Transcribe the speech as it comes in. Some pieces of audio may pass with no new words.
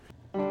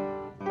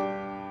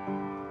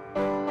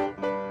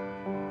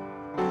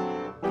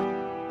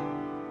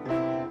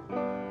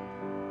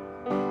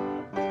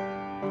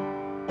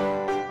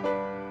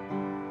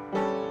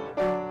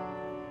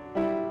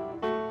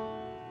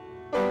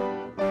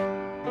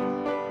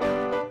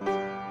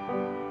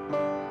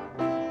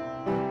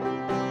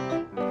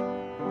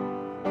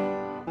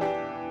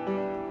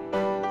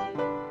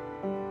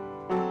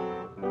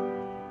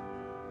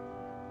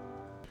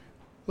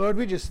Lord,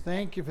 we just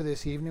thank you for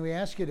this evening. We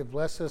ask you to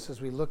bless us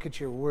as we look at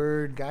your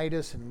word, guide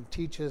us and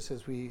teach us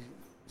as we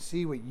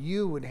see what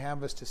you would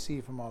have us to see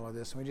from all of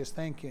this. And we just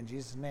thank you in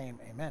Jesus' name.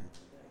 Amen.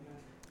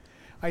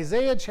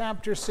 Isaiah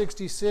chapter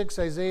 66.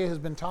 Isaiah has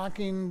been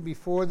talking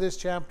before this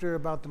chapter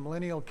about the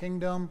millennial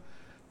kingdom,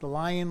 the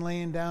lion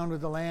laying down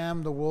with the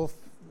lamb, the wolf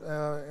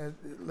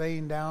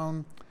laying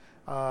down,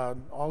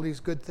 all these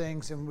good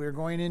things. And we're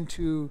going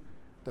into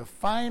the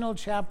final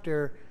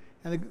chapter.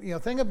 And the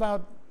thing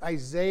about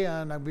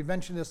Isaiah, and we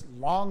mentioned this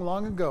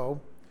long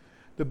ago,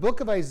 the book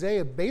of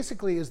Isaiah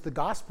basically is the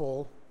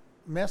gospel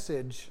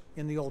message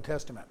in the Old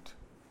Testament.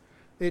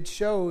 It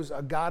shows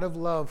a God of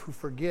love who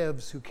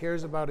forgives, who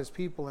cares about his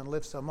people and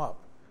lifts them up.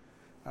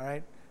 All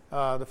right.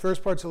 The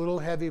first part's a little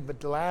heavy, but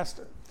the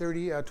last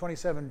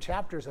 27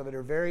 chapters of it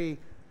are very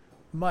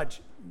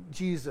much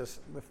Jesus,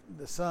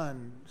 the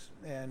Son,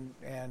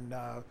 and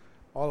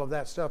all of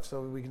that stuff.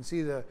 So we can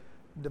see the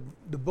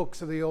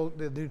books of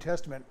the New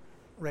Testament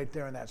right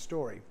there in that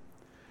story.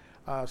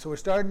 So we're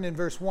starting in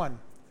verse 1.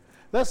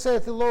 Thus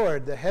saith the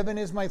Lord, the heaven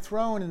is my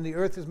throne, and the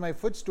earth is my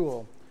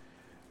footstool.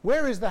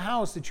 Where is the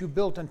house that you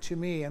built unto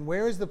me, and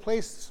where is the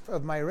place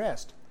of my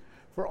rest?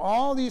 For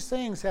all these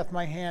things hath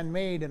my hand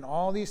made, and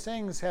all these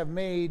things have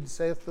made,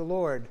 saith the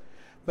Lord.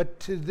 But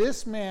to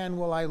this man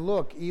will I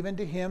look, even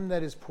to him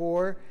that is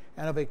poor,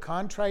 and of a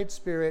contrite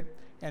spirit,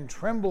 and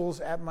trembles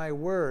at my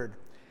word.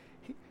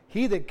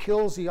 He that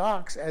kills the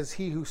ox as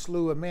he who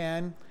slew a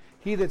man,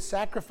 he that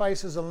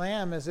sacrifices a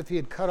lamb as if he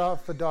had cut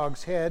off a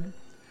dog's head,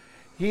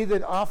 he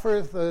that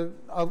offereth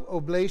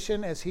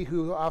oblation as he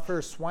who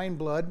offers swine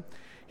blood,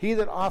 he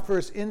that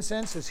offers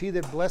incense as he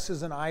that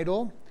blesses an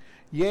idol.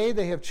 Yea,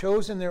 they have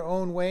chosen their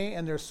own way,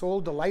 and their soul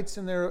delights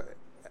in their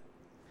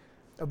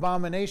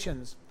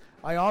abominations.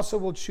 I also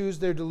will choose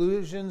their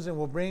delusions, and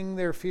will bring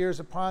their fears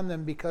upon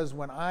them, because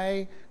when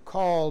I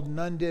called,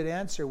 none did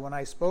answer. When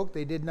I spoke,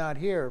 they did not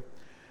hear.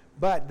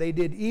 But they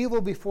did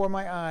evil before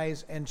my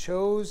eyes, and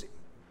chose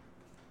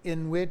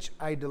in which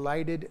I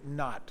delighted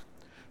not.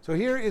 So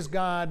here is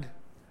God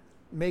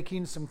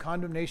making some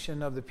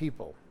condemnation of the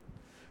people.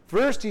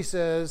 First he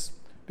says,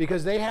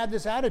 because they had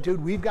this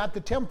attitude, we've got the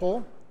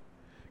temple,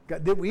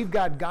 we've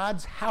got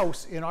God's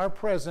house in our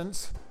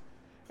presence,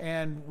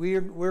 and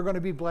we're going to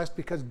be blessed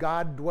because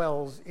God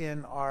dwells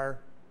in our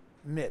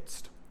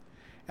midst.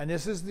 And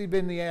this has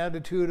been the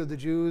attitude of the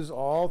Jews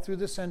all through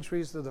the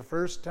centuries, through the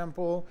first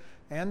temple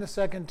and the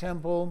second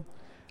temple,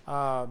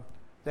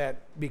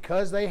 that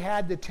because they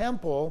had the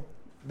temple,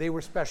 they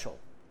were special.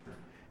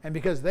 And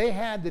because they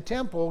had the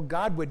temple,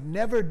 God would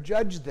never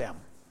judge them,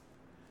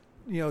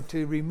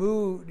 to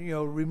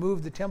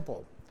remove the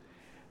temple.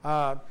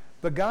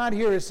 But God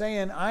here is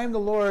saying, I am the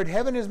Lord,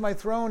 heaven is my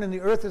throne, and the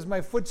earth is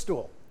my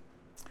footstool.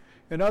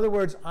 In other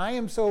words, I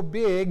am so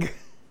big,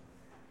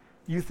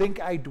 you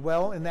think I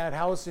dwell in that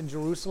house in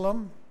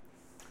Jerusalem?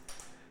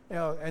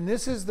 And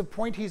this is the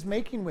point he's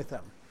making with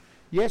them.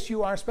 Yes,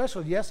 you are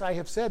special. Yes, I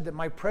have said that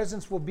my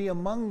presence will be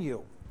among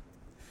you.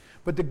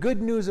 But the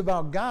good news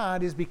about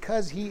God is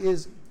because he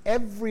is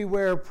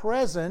everywhere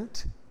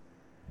present,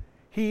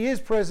 he is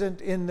present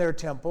in their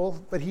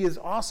temple, but he is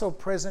also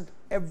present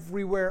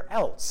everywhere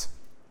else.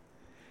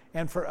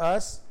 And for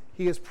us,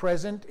 he is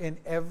present in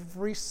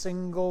every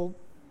single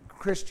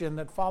Christian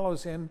that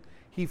follows him.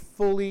 He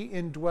fully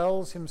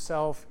indwells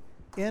himself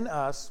in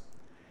us.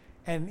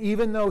 And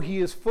even though he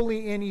is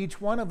fully in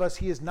each one of us,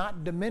 he is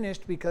not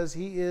diminished because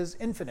he is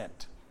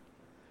infinite.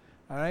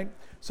 All right?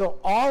 So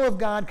all of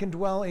God can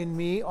dwell in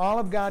me, all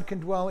of God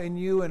can dwell in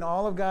you, and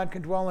all of God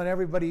can dwell in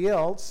everybody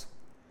else.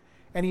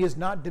 And he is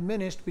not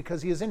diminished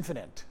because he is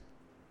infinite.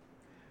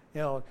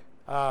 And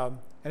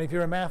if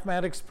you're a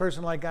mathematics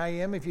person like I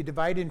am, if you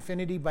divide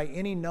infinity by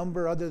any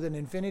number other than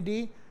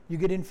infinity, you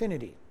get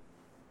infinity.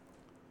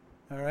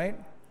 All right?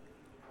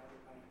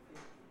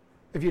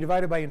 If you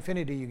divide it by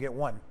infinity, you get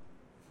 1.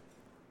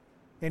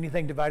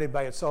 Anything divided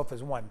by itself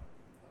is 1.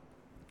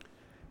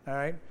 All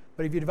right?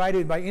 But if you divide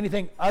it by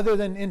anything other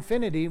than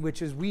infinity,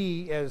 which is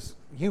we as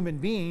human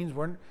beings,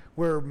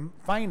 we're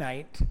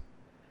finite,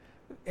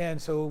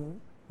 and so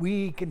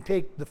we can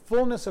take the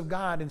fullness of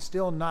God and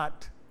still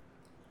not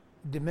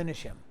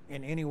diminish him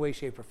in any way,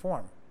 shape, or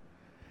form.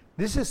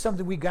 This is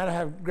something we got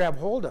to grab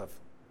hold of.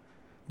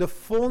 The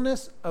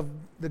fullness of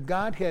the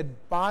Godhead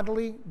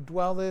bodily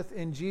dwelleth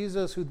in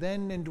Jesus, who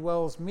then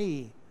indwells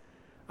me.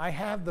 I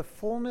have the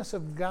fullness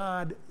of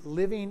God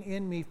living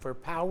in me for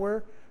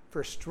power,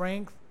 for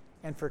strength,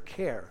 and for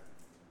care.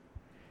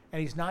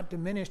 And he's not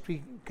diminished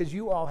because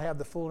you all have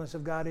the fullness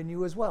of God in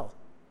you as well.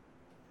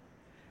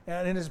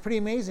 And it's pretty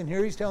amazing.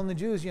 Here he's telling the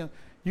Jews,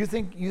 you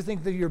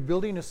think that your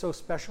building is so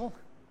special?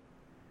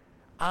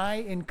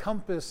 I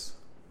encompass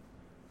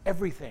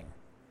everything.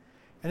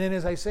 And then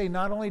as I say,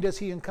 not only does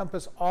he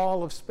encompass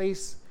all of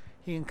space,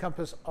 he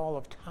encompasses all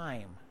of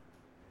time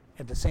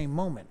at the same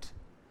moment.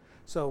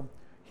 So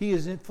he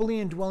is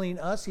fully indwelling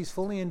us. He's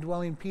fully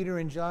indwelling Peter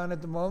and John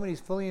at the moment. He's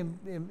fully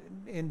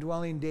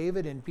indwelling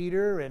David and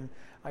Peter and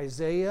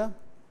Isaiah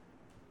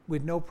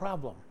with no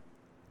problem.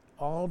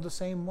 All the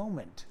same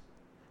moment,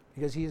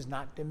 because he is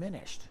not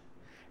diminished.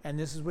 And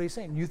this is what he's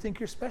saying. You think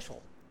you're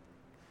special.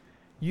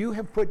 You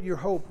have put your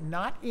hope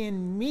not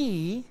in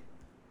me,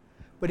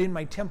 but in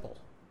my temple.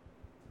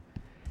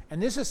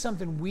 And this is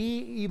something we,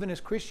 even as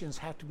Christians,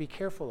 have to be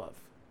careful of.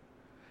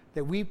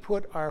 That we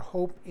put our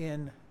hope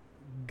in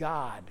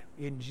God,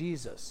 in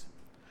Jesus.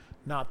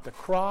 Not the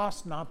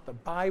cross, not the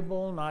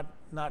Bible,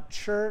 not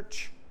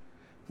church.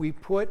 We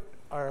put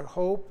our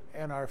hope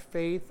and our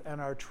faith and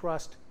our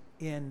trust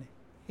in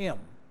him.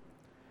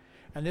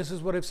 And this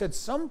is what I've said.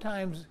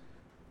 Sometimes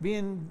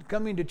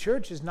coming to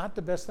church is not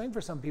the best thing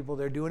for some people.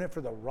 They're doing it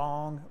for the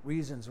wrong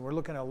reasons. And we're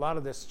looking at a lot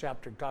of this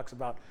chapter talks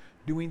about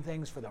doing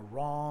things for the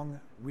wrong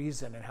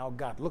reason and how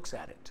God looks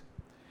at it.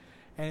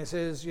 And it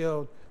says,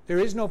 there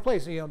is no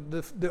place. Your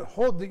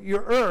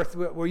earth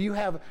where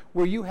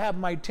you have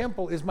my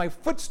temple is my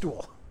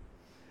footstool.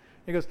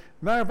 He goes,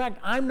 matter of fact,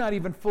 I'm not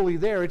even fully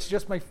there. It's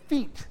just my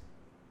feet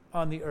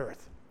on the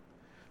earth.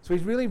 So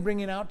he's really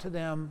bringing out to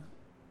them,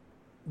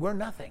 we're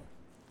nothing.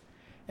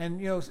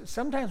 And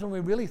sometimes when we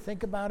really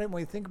think about it,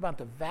 when we think about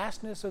the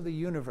vastness of the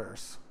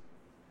universe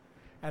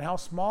and how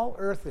small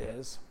Earth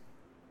is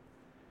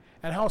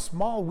and how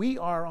small we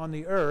are on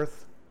the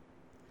earth,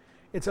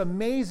 it's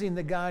amazing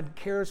that God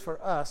cares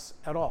for us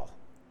at all.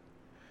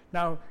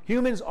 Now,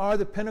 humans are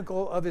the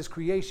pinnacle of his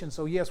creation,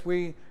 so yes,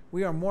 we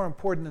are more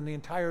important than the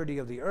entirety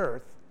of the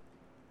earth.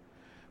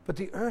 But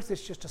the earth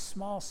is just a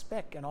small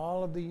speck in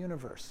all of the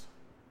universe.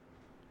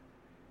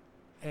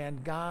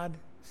 And God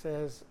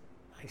says,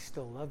 I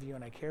still love you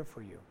and I care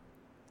for you.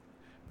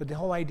 But the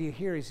whole idea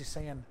here is he's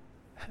saying,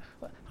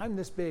 I'm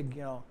this big,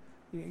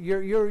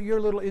 your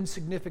little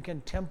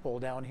insignificant temple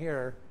down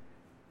here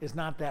is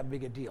not that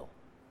big a deal.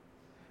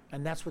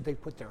 And that's what they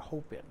put their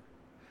hope in.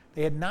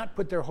 They had not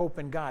put their hope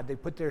in God. They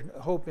put their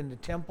hope in the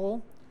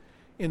temple,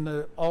 in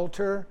the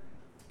altar,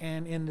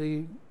 and in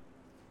the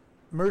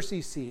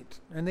mercy seat.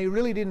 And they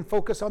really didn't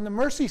focus on the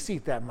mercy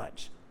seat that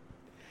much.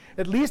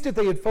 At least if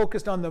they had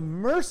focused on the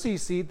mercy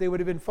seat, they would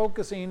have been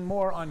focusing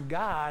more on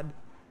God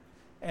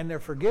and their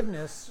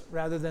forgiveness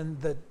rather than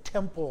the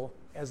temple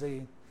as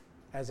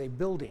a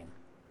building.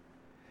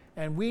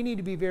 And we need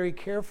to be very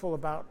careful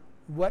about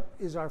what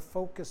is our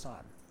focus on.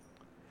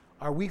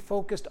 Are we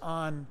focused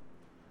on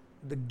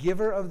the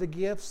giver of the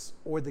gifts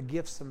or the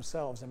gifts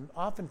themselves? And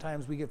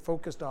oftentimes we get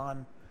focused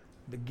on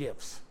the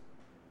gifts.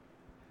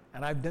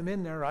 And I've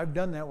been there, I've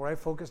done that, where I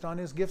focused on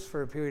his gifts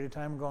for a period of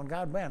time going,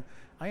 God, man,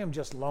 I am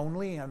just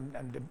lonely, I'm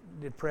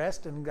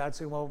depressed. And God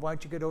said, well, why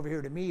don't you get over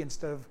here to me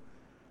instead of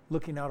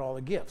looking at all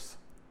the gifts?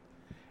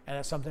 And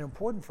that's something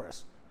important for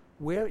us.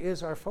 Where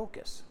is our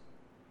focus?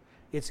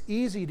 It's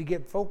easy to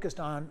get focused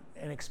on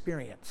an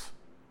experience.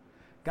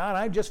 God,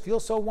 I just feel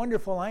so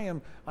wonderful. I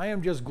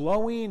am just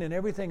glowing and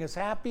everything is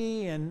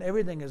happy and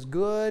everything is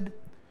good.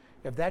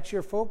 If that's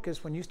your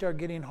focus, when you start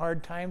getting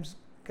hard times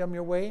come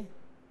your way,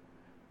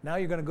 now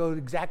you're going to go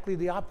exactly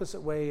the opposite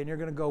way, and you're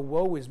going to go,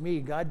 woe is me.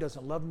 God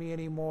doesn't love me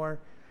anymore.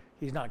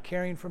 He's not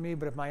caring for me.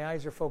 But if my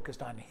eyes are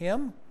focused on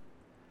him,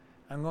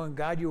 I'm going,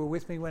 God, you were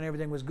with me when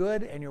everything was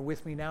good, and you're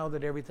with me now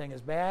that everything is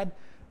bad,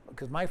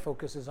 because my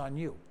focus is on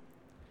you.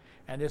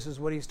 And this is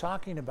what he's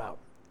talking about.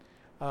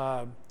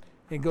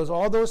 It goes,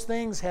 all those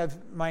things have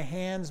my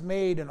hands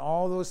made, and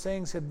all those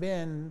things have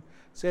been,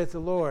 saith the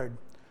Lord.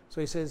 So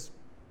he says,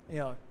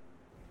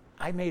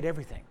 I made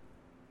everything.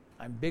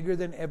 I'm bigger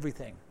than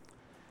everything.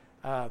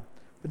 But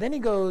then he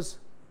goes,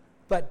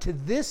 but to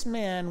this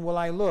man will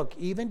I look,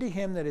 even to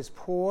him that is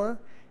poor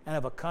and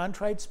of a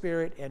contrite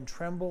spirit and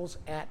trembles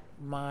at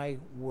my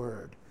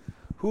word.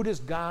 Who does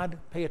God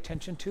pay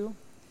attention to?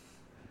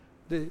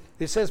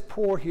 It says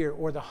poor here,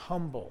 or the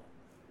humble,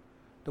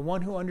 the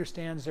one who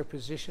understands their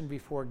position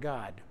before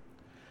God.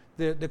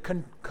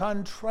 The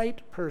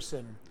contrite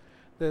person,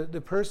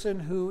 the person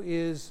who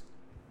is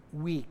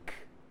weak,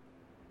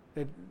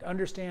 that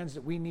understands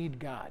that we need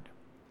God.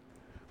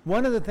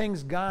 One of the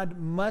things God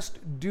must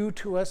do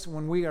to us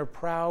when we are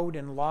proud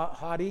and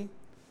haughty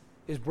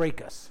is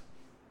break us.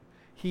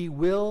 He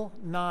will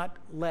not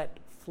let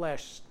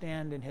flesh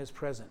stand in his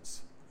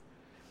presence.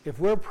 If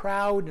we're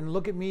proud and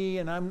look at me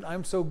and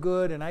I'm so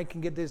good and I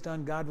can get this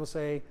done, God will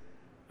say,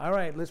 all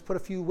right, let's put a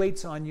few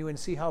weights on you and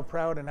see how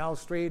proud and how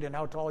straight and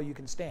how tall you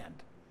can stand.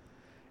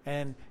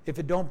 And if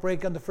it don't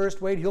break on the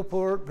first weight, he'll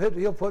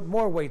put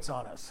more weights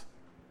on us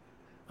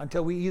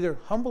until we either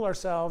humble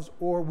ourselves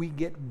or we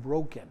get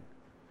broken.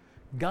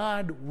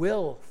 God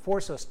will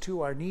force us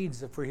to our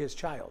needs for his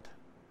child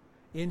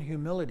in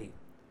humility.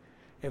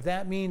 If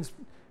that means,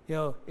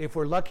 if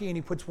we're lucky and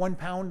he puts 1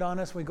 pound on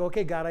us, we go,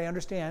 okay, God, I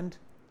understand.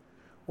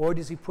 Or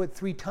does he put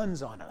 3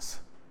 tons on us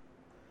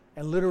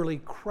and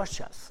literally crush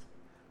us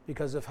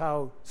because of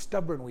how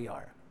stubborn we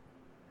are?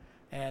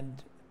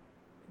 And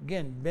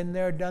again, been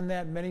there, done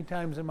that many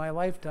times in my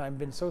lifetime,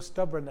 been so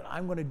stubborn that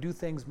I'm going to do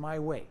things my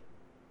way.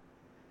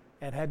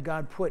 And had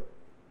God put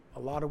a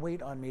lot of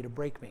weight on me to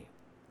break me.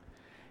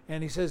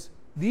 And he says,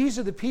 these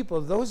are the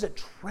people, those that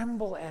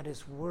tremble at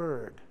his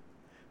word,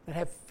 that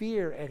have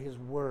fear at his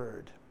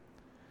word.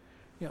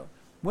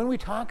 When we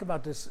talk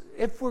about this,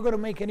 if we're going to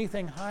make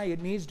anything high,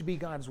 it needs to be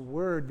God's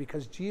word,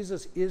 because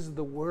Jesus is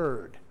the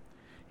word.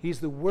 He's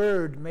the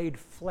Word made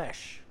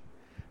flesh.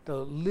 The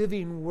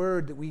living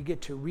Word that we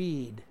get to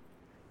read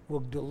will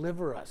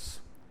deliver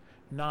us.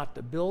 Not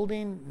the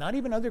building, not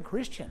even other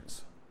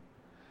Christians.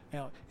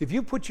 Now, if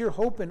you put your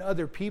hope in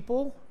other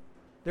people,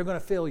 they're going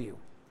to fail you.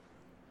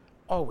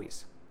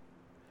 Always.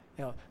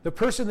 The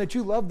person that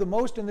you love the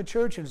most in the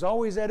church and is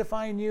always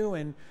edifying you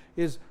and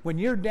is, when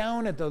you're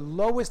down at the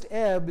lowest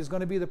ebb, is going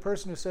to be the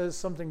person who says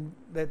something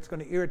that's going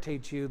to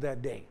irritate you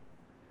that day.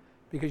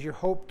 Because your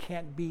hope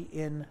can't be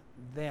in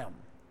them.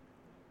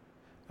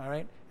 All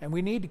right? And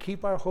we need to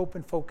keep our hope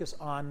and focus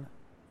on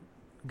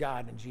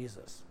God and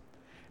Jesus.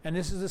 And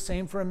this is the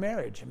same for a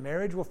marriage. A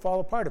marriage will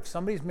fall apart. If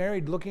somebody's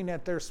married looking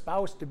at their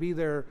spouse to be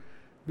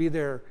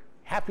their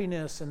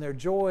happiness and their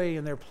joy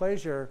and their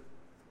pleasure,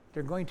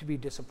 they're going to be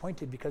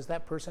disappointed because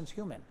that person's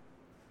human.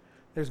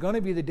 There's going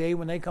to be the day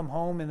when they come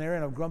home and they're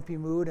in a grumpy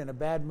mood and a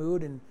bad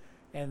mood,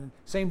 and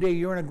same day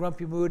you're in a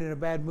grumpy mood and a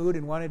bad mood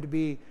and wanted to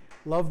be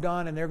loved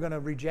on, and they're going to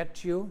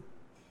reject you,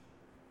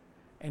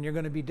 and you're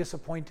going to be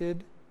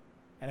disappointed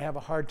and have a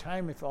hard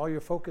time if all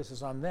your focus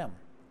is on them.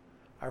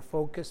 Our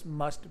focus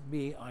must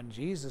be on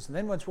Jesus. And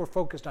then once we're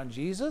focused on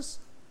Jesus,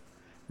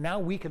 now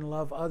we can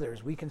love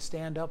others. We can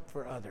stand up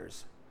for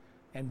others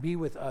and be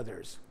with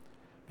others.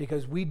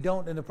 Because we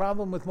don't, and the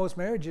problem with most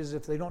marriages,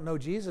 if they don't know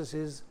Jesus,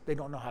 is they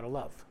don't know how to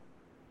love.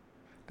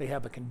 They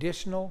have a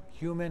conditional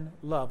human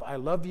love. I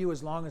love you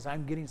as long as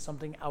I'm getting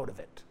something out of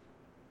it.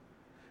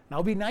 And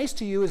I'll be nice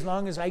to you as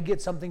long as I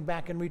get something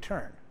back in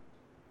return.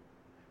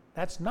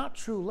 That's not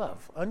true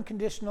love.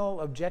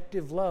 Unconditional,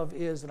 objective love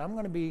is that I'm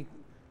going to be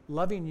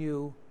loving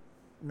you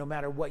no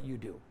matter what you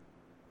do,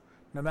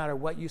 no matter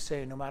what you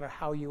say, no matter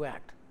how you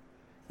act.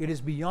 It is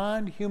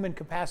beyond human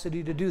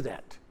capacity to do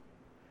that.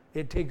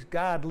 It takes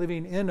God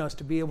living in us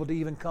to be able to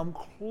even come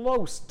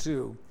close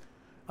to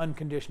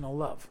unconditional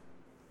love.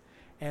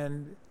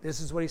 And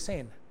this is what he's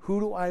saying. Who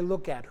do I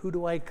look at? Who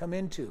do I come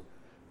into?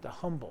 The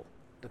humble,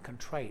 the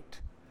contrite,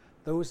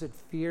 those that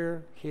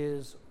fear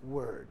his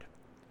word.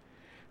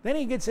 Then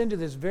he gets into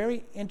this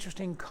very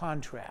interesting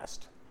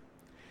contrast.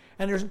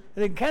 And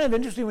it's kind of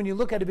interesting when you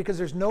look at it because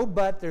there's no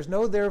but, there's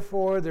no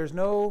therefore, there's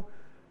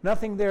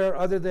nothing there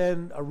other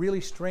than a really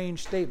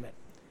strange statement.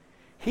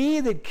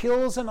 He that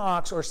kills an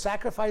ox or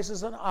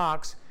sacrifices an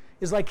ox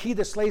is like he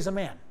that slays a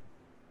man.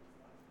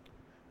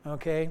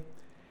 Okay?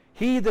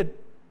 He that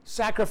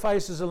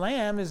sacrifices a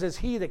lamb is as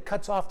he that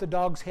cuts off the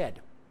dog's head.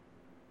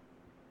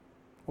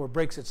 Or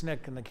breaks its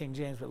neck in the King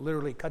James, but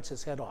literally cuts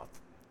his head off.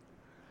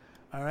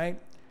 All right?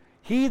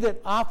 He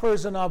that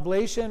offers an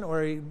oblation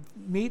or a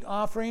meat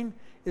offering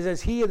is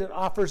as he that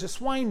offers a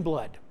swine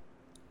blood.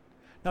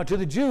 Now to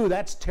the Jew,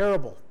 that's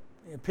terrible.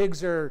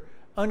 Pigs are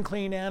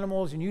unclean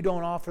animals, and you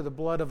don't offer the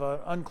blood of an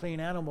unclean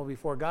animal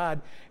before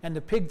God. And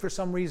the pig, for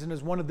some reason,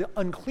 is one of the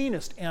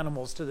uncleanest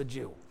animals to the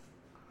Jew.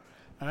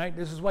 All right,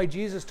 this is why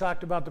Jesus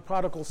talked about the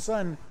prodigal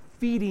son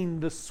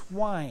feeding the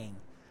swine.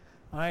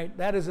 All right,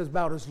 that is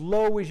about as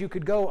low as you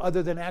could go,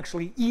 other than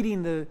actually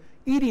eating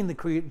the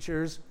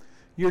creatures.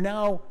 You're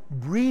now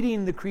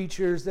breeding the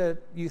creatures that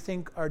you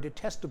think are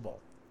detestable.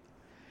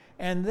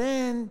 And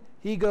then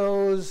he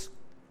goes,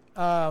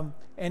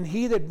 and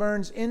he that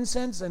burns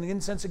incense, and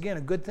incense, again,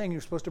 a good thing,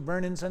 you're supposed to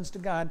burn incense to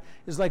God,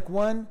 is like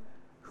one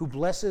who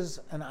blesses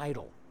an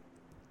idol.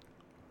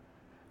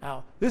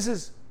 Now, this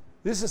is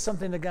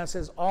something that God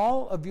says,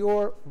 all of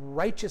your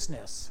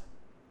righteousness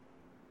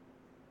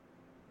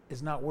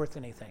is not worth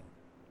anything.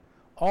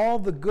 All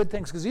the good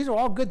things, because these are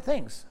all good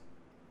things.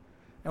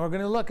 And we're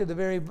going to look at the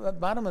very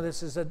bottom of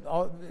this, is that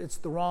it's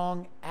the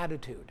wrong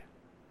attitude.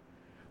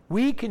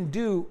 We can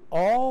do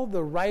all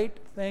the right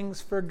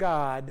things for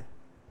God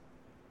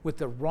with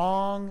the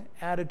wrong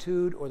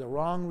attitude or the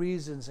wrong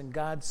reasons, and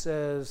God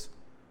says,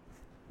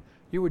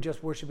 you were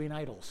just worshiping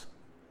idols.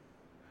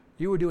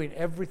 You were doing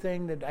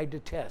everything that I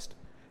detest.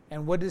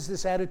 And what is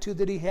this attitude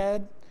that he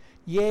had?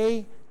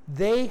 Yea,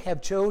 they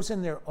have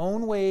chosen their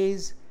own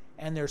ways,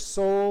 and their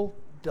soul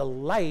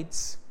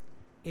delights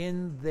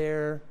in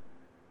their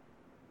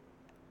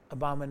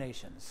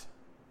abominations.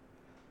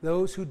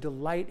 Those who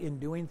delight in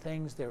doing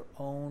things their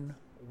own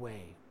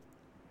way.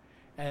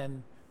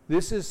 And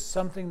this is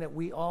something that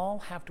we all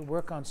have to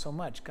work on so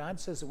much. God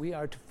says that we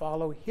are to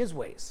follow his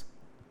ways.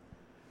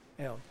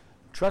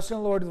 Trust in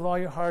the Lord with all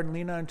your heart and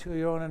lean on to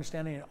your own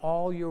understanding. In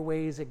all your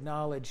ways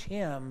acknowledge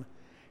him,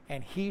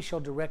 and he shall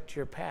direct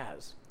your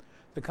paths.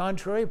 The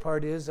contrary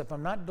part is, if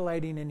I'm not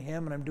delighting in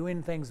him and I'm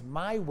doing things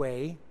my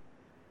way,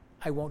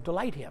 I won't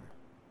delight him.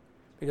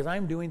 Because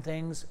I'm doing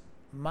things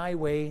my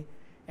way,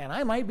 and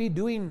I might be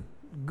doing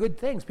good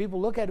things. People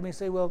look at me and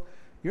say, well,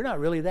 you're not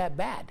really that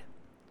bad.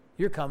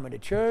 You're coming to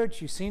church,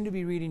 you seem to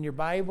be reading your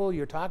Bible,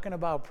 you're talking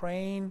about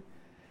praying,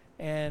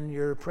 and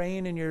you're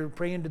praying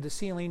to the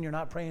ceiling, you're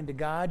not praying to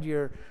God,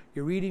 you're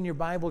reading your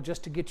Bible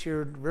just to get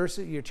your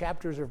verses, your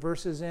chapters or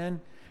verses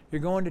in, you're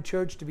going to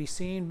church to be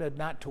seen but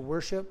not to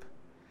worship,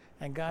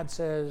 and God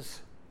says,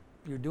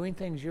 you're doing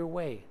things your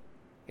way.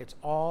 It's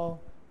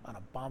all an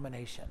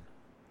abomination.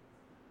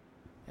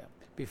 Yeah.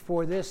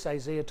 Before this,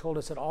 Isaiah told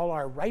us that all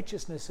our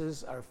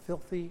righteousnesses are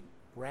filthy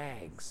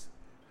rags.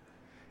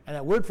 And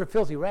that word for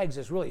filthy rags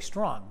is really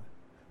strong.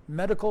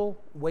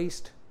 Medical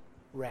waste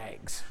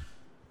rags.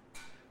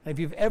 And if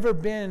you've ever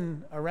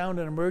been around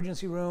an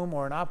emergency room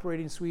or an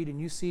operating suite and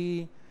you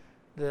see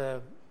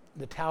the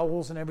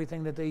towels and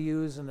everything that they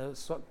use and the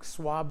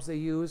swabs they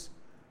use,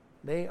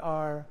 they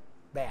are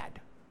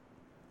bad,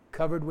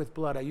 covered with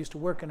blood. I used to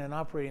work in an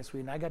operating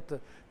suite, and I got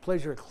the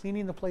pleasure of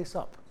cleaning the place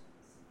up,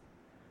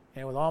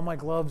 and with all my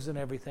gloves and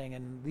everything,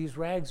 and these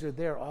rags are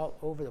there all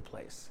over the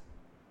place.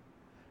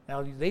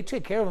 Now, they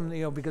take care of them,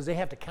 because they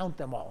have to count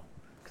them all,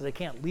 because they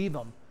can't leave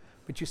them,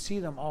 but you see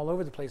them all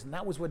over the place, and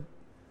that was what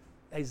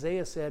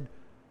Isaiah said,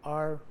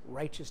 our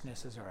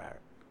righteousnesses are ours.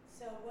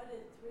 So what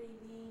did 3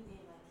 mean in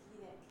like he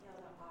that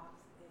killed an ox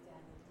is that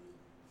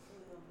the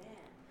little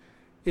man?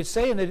 It's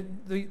saying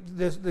that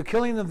the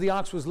killing of the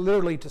ox was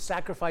literally to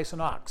sacrifice an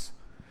ox.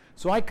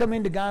 So I come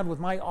into God with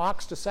my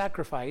ox to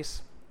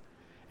sacrifice,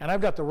 and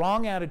I've got the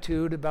wrong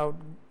attitude about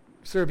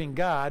serving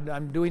God.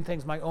 I'm doing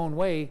things my own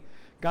way.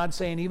 God's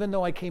saying, even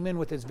though I came in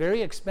with this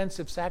very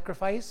expensive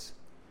sacrifice,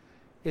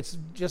 it's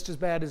just as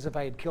bad as if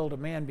I had killed a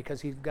man,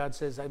 because God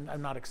says,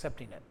 I'm not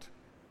accepting it.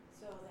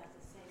 So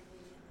that's the same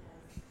thing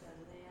as the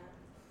lamb?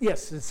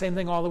 Yes, it's the same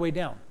thing all the way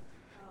down.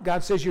 Oh.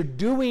 God says, you're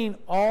doing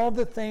all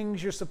the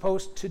things you're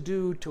supposed to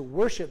do to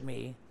worship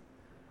me,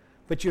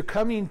 but you're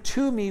coming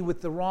to me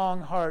with the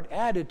wrong heart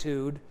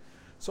attitude,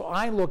 so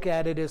I look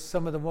at it as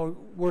some of the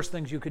worst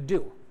things you could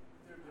do.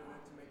 They're doing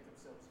it to make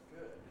themselves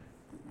good.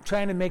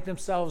 Trying to make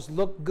themselves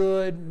look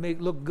good,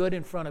 look good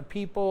in front of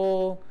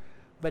people,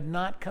 but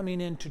not coming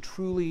in to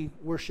truly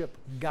worship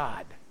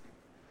God.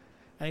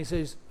 And he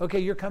says, okay,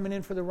 you're coming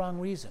in for the wrong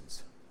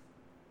reasons.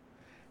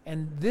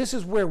 And this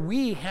is where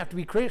we have to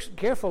be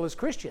careful as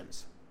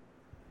Christians.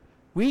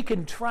 We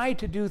can try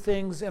to do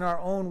things in our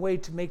own way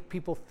to make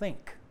people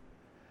think.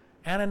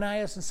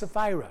 Ananias and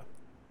Sapphira,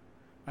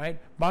 right?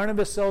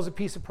 Barnabas sells a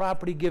piece of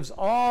property, gives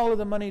all of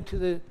the money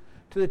to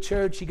the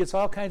church. He gets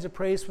all kinds of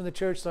praise from the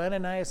church. So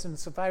Ananias and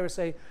Sapphira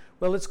say,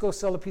 well, let's go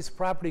sell a piece of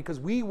property because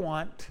we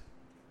want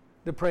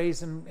the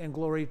praise and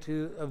glory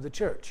of the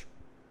church.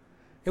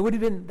 That would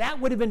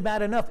have been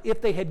bad enough if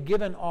they had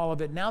given all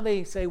of it. Now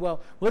they say,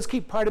 well, let's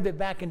keep part of it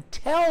back and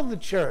tell the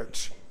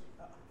church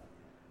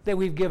that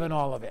we've given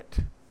all of it.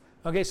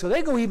 Okay, so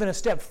they go even a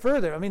step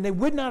further. I mean, they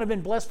would not have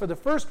been blessed for the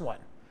first one.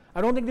 I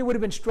don't think they would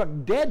have been struck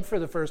dead for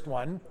the first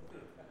one,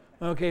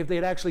 okay, if they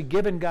had actually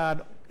given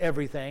God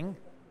everything.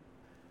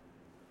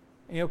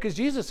 Because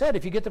Jesus said,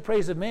 if you get the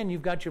praise of men,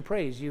 you've got your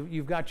praise,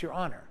 you've got your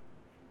honor.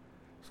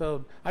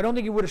 So I don't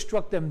think he would have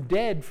struck them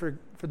dead for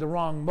the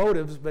wrong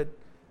motives, but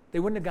they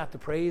wouldn't have got the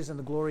praise and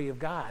the glory of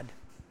God.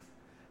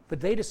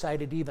 But they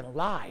decided to even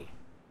lie.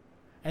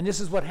 And this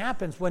is what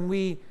happens when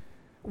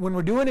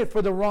we're doing it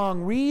for the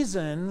wrong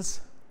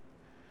reasons.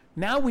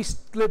 Now we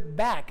slip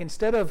back.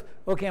 Instead of,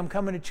 okay, I'm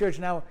coming to church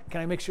now,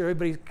 can I make sure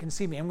everybody can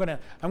see me? I'm gonna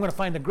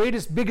find the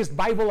greatest, biggest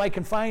Bible I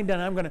can find,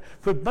 and I'm gonna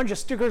put a bunch of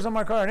stickers on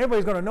my car, and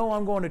everybody's gonna know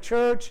I'm going to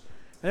church,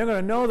 and they're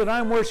gonna know that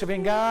I'm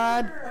worshiping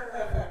God.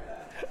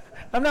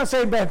 I'm not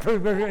saying bad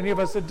for any of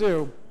us that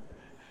do.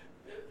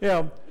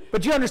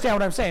 But you understand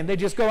what I'm saying. They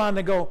just go on,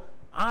 they go,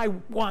 I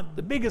want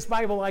the biggest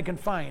Bible I can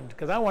find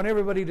because I want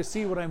everybody to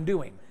see what I'm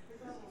doing.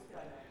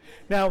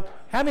 Now,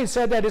 having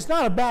said that, it's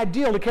not a bad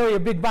deal to carry a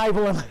big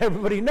Bible and let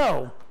everybody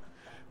know.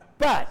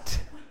 But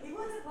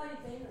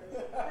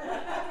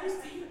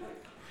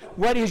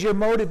what is your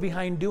motive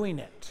behind doing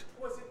it?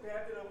 Was it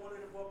bad that I wanted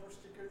a bumper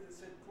sticker that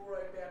said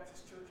Chloride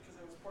Baptist Church because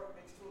I was parked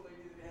next to a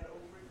lady that had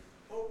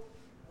Oak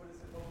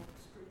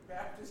Street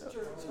Baptist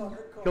Church on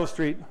her car? Hill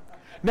Street.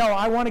 No,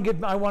 I want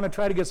to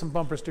try to get some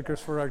bumper stickers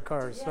for our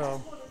cars. Yes. So. I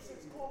know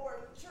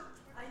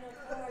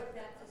Chloride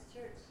Baptist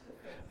Church.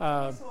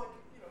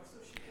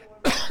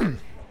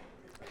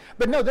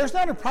 But no, there's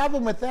not a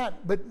problem with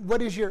that. But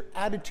what is your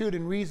attitude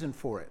and reason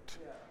for it?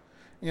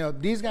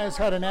 These guys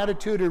had an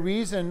attitude or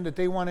reason that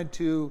they wanted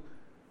to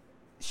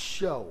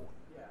show.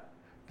 Yeah.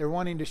 They're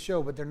wanting to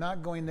show, but they're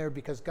not going there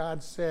because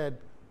God said,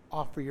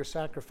 offer your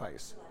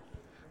sacrifice.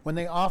 When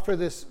they offer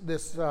this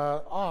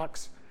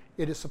ox,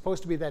 it is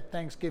supposed to be that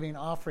Thanksgiving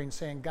offering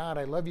saying, God,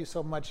 I love you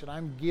so much that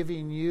I'm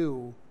giving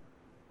you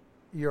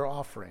your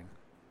offering.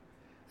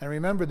 And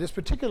remember, this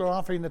particular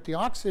offering that the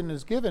oxen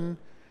is given,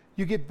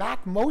 you get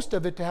back most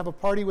of it to have a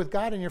party with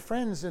God and your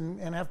friends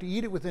and have to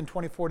eat it within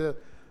 24 to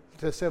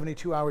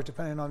 72 hours,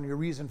 depending on your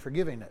reason for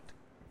giving it.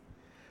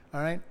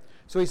 All right?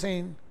 So he's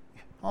saying,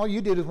 all you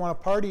did is want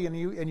a party and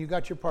you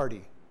got your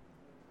party.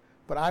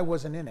 But I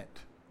wasn't in it.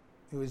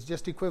 It was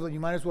just equivalent. You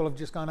might as well have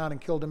just gone out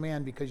and killed a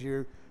man because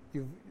the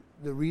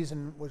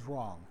reason was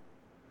wrong.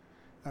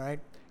 All right?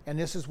 And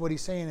this is what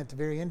he's saying at the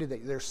very end of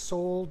that. Their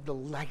soul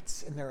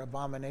delights in their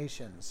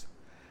abominations.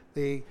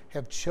 They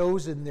have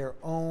chosen their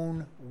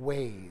own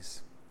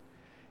ways.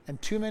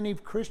 And too many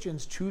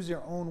Christians choose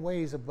their own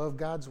ways above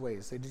God's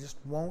ways. They just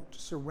won't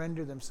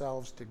surrender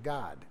themselves to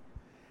God.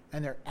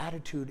 And their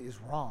attitude is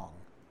wrong.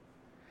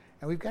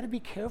 And we've got to be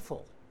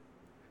careful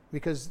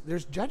because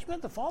there's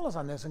judgment that follows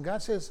on this. And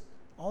God says,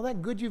 all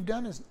that good you've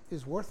done is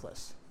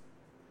worthless.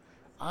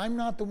 I'm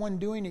not the one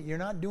doing it. You're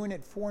not doing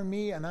it for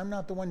me, and I'm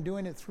not the one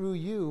doing it through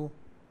you.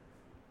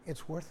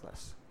 it's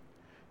worthless.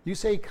 You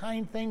say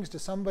kind things to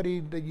somebody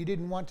that you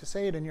didn't want to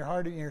say it in your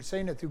heart, and you're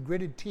saying it through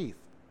gritted teeth.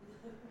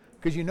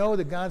 Because you know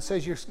that God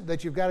says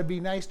that you've got to be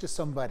nice to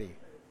somebody.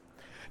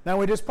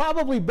 Now, it is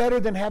probably better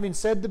than having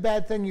said the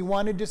bad thing you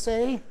wanted to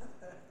say,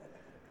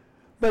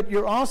 but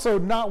you're also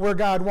not where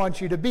God wants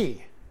you to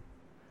be.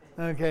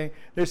 Okay?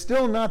 There's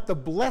still not the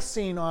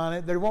blessing on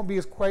it. There won't be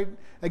as quite,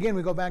 again,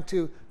 we go back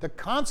to the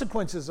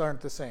consequences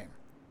aren't the same.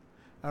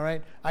 All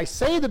right? I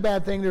say the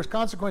bad thing, there's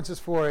consequences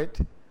for it,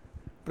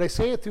 but I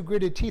say it through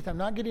gritted teeth. I'm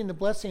not getting the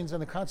blessings,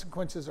 and the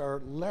consequences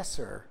are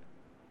lesser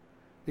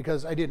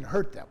because I didn't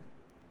hurt them.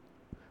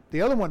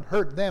 The other one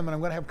hurt them, and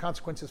I'm going to have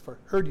consequences for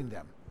hurting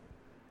them,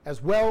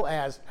 as well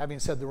as having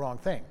said the wrong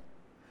thing.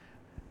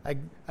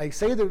 I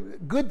say the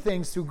good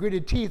things through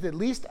gritted teeth. At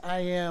least I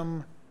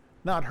am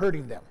not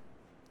hurting them.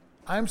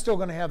 I'm still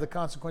going to have the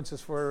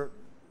consequences for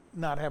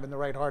not having the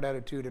right heart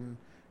attitude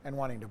and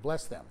wanting to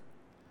bless them.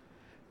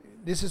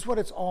 This is what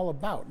it's all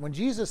about. When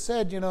Jesus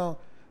said,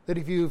 that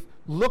if you've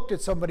looked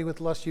at somebody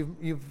with lust,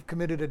 you've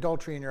committed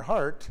adultery in your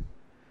heart,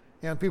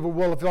 and people,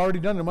 well, if you've already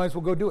done it, might as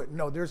well go do it.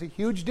 No, there's a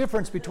huge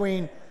difference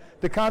between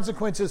the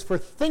consequences for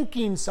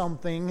thinking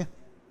something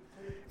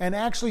and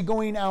actually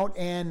going out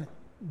and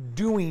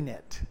doing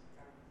it.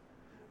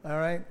 All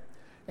right?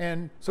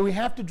 And so we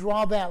have to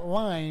draw that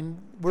line.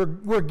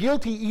 We're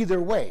guilty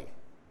either way.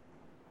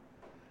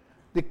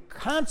 The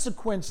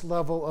consequence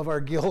level of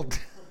our guilt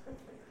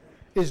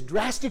is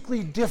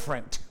drastically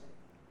different.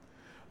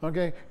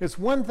 Okay? It's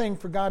one thing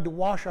for God to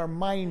wash our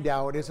mind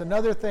out. It's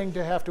another thing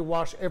to have to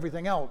wash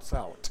everything else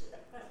out.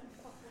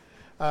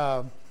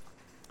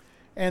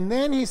 And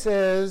then he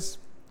says,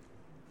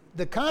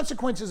 the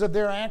consequences of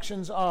their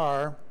actions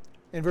are,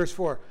 in verse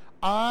 4,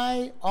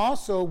 I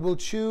also will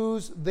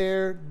choose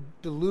their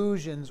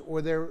delusions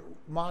or their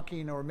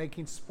mocking or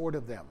making sport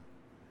of them.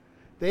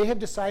 They have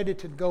decided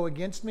to go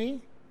against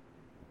me.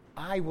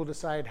 I will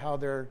decide how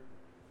they're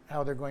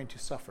going to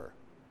suffer.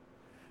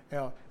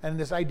 And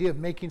this idea of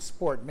making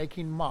sport,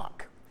 making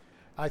mock.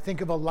 I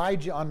think of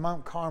Elijah on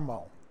Mount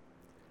Carmel.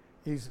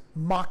 He's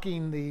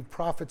mocking the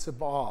prophets of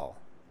Baal.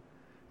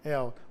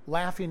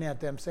 Laughing at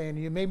them,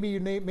 saying,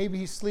 maybe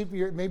he's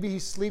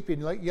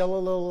sleeping. Like, yell a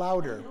little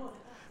louder.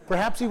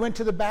 Perhaps he went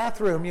to the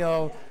bathroom.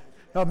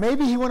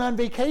 Maybe he went on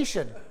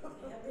vacation.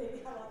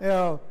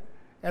 And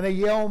they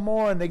yell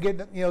more, and they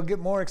get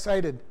more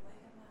excited.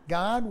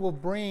 God will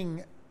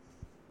bring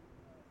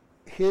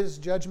His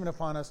judgment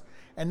upon us,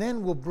 and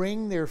then will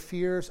bring their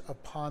fears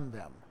upon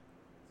them.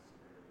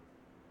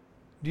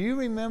 Do you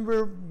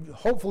remember,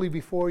 hopefully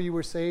before you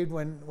were saved,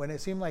 when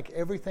it seemed like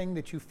everything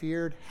that you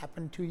feared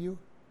happened to you?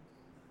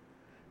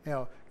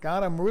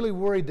 God, I'm really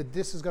worried that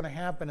this is going to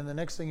happen, and the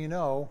next thing you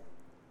know,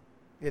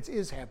 it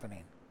is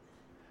happening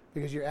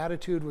because your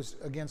attitude was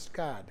against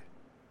God.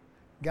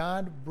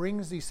 God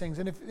brings these things,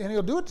 and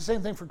He'll do it the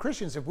same thing for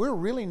Christians. If we're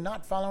really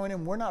not following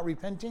Him, we're not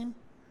repenting,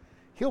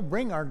 He'll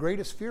bring our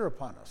greatest fear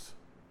upon us.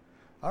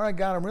 All right,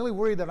 God, I'm really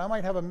worried that I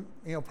might have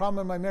a problem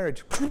in my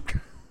marriage.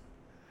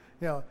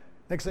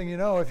 Next thing you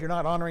know, if you're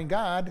not honoring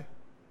God,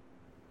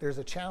 there's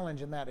a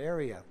challenge in that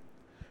area.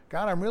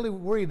 God, I'm really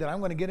worried that I'm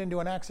going to get into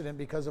an accident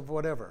because of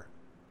whatever.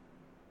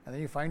 And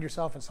then you find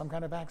yourself in some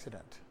kind of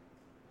accident.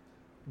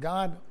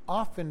 God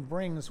often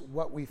brings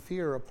what we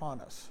fear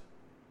upon us.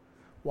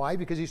 Why?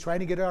 Because He's trying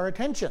to get our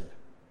attention.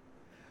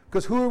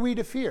 Because who are we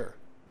to fear?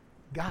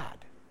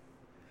 God.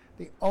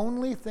 The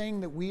only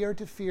thing that we are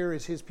to fear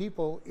as His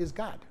people is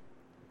God.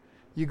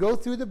 You go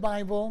through the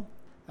Bible,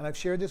 and I've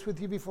shared this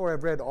with you before,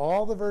 I've read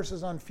all the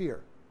verses on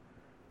fear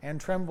and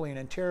trembling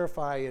and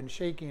terrify and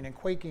shaking and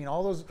quaking,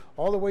 all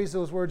the ways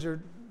those words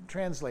are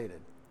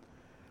translated.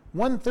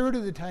 1/3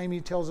 of the time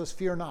He tells us,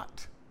 fear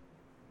not.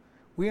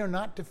 We are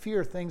not to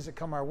fear things that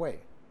come our way.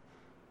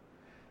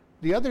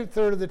 The other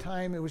third of the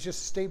time, it was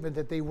just a statement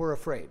that they were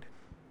afraid.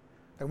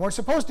 They weren't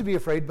supposed to be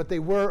afraid, but they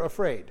were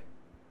afraid.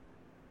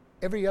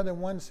 Every other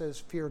one says,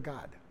 fear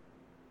God.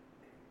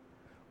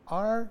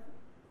 Our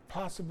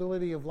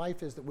possibility of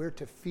life is that we're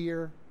to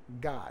fear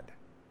God.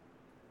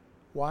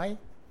 Why?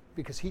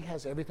 Because He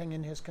has everything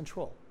in His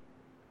control.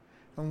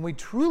 And when we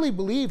truly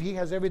believe He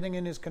has everything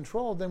in His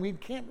control, then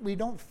we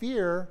don't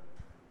fear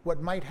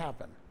what might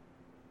happen.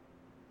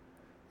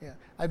 Yeah,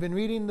 I've been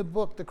reading the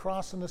book, The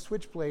Cross and the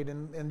Switchblade,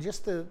 and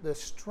just the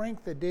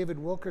strength that David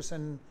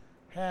Wilkerson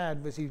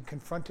had as he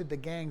confronted the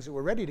gangs that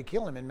were ready to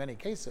kill him in many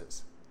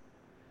cases.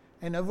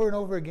 And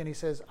over again he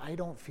says, I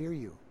don't fear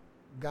you.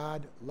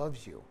 God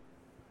loves you.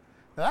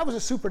 Now that was a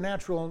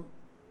supernatural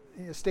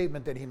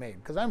statement that he made,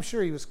 because I'm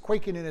sure he was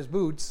quaking in his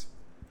boots,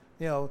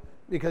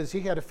 because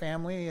he had a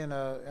family and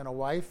a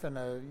wife and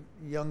a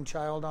young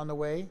child on the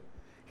way.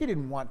 He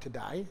didn't want to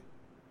die.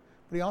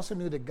 But he also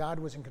knew that God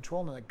was in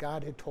control and that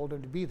God had told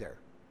him to be there.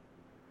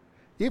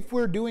 If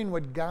we're doing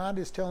what God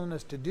is telling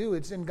us to do,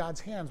 it's in God's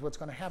hands what's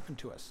going to happen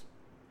to us.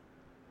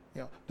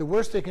 The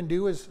worst they can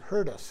do is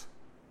hurt us.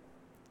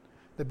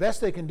 The best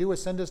they can do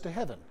is send us to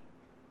heaven.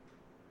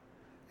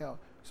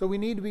 So we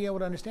need to be able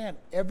to understand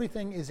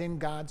everything is in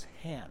God's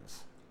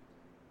hands.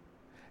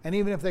 And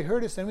even if they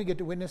hurt us, then we get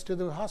to witness to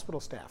the hospital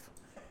staff.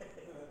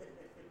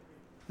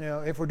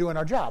 if we're doing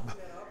our job. In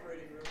that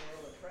operating room where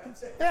all the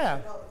crap's at. Yeah.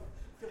 And all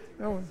the filthy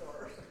Oh. rooms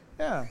are.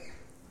 Yeah.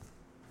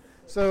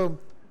 So,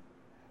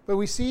 but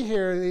we see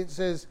here it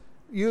says,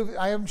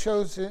 I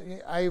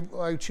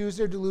choose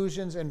their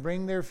delusions and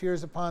bring their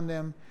fears upon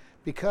them,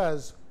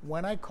 because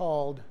when I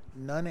called,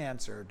 none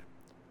answered.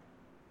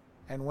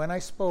 And when I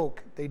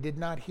spoke, they did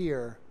not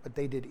hear, but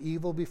they did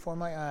evil before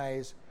my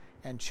eyes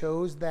and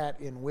chose that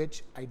in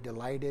which I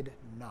delighted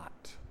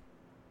not.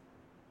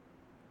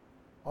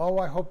 Oh,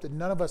 I hope that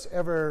none of us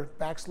ever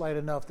backslide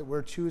enough that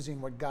we're choosing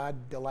what God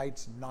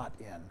delights not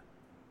in.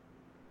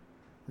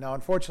 Now,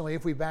 unfortunately,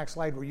 if we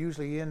backslide, we're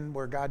usually in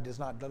where God does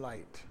not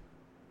delight.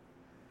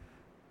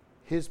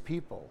 His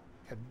people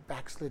had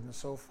backslidden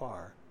so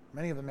far.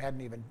 Many of them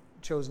hadn't even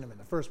chosen him in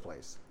the first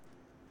place.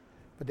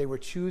 But they were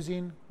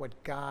choosing what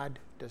God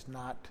does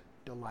not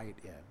delight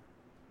in.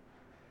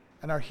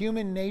 And our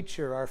human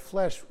nature, our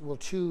flesh, will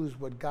choose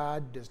what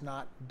God does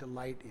not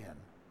delight in.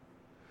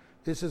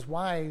 This is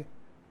why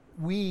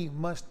we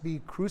must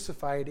be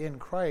crucified in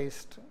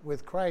Christ,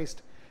 with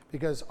Christ,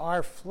 because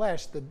our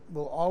flesh that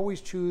will always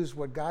choose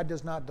what God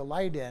does not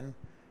delight in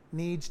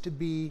needs to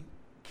be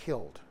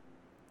killed.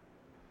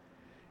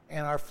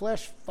 And our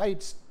flesh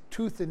fights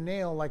tooth and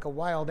nail like a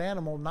wild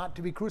animal not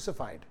to be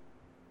crucified.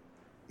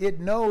 It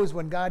knows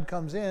when God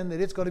comes in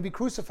that it's going to be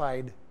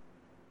crucified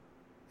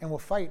and will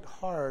fight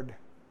hard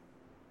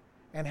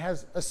and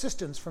has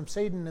assistance from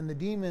Satan and the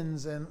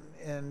demons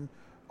and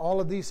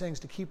all of these things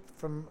to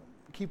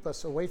keep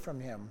us away from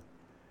him.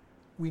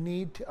 We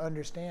need to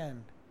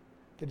understand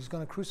that he's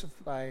going to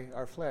crucify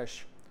our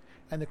flesh.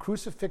 And the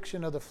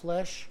crucifixion of the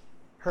flesh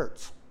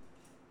hurts.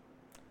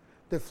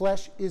 The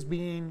flesh is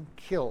being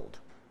killed.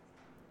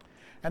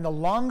 And the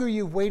longer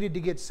you've waited to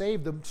get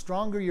saved, the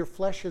stronger your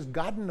flesh has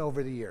gotten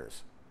over the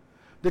years.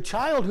 The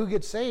child who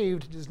gets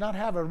saved does not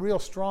have a real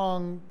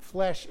strong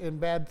flesh and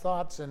bad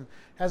thoughts and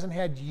hasn't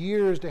had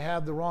years to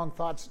have the wrong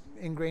thoughts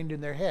ingrained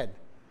in their head.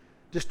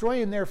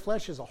 Destroying their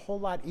flesh is a whole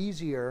lot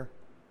easier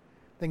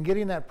than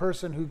getting that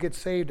person who gets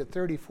saved at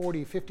 30,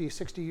 40, 50,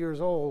 60 years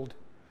old,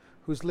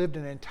 who's lived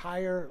an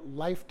entire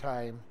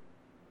lifetime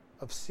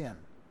of sin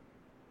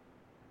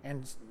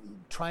and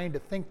trying to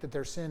think that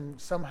their sin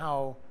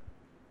somehow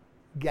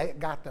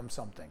got them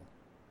something.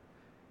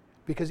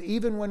 Because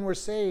even when we're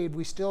saved,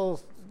 we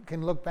still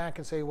can look back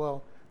and say,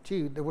 well,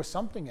 gee, there was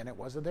something in it,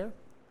 wasn't there?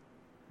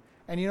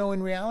 And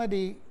in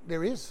reality,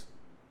 there is.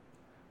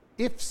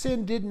 If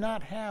sin did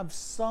not have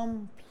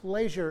some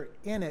pleasure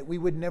in it, we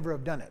would never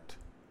have done it.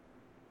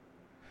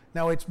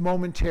 Now, it's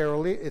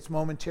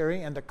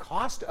momentary, and the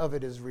cost of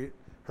it is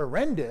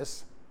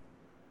horrendous,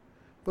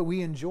 but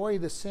we enjoy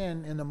the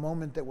sin in the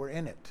moment that we're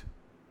in it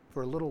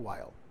for a little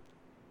while.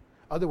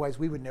 Otherwise,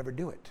 we would never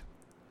do it.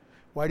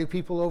 Why do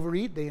people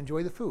overeat? They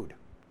enjoy the food.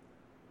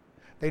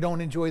 They don't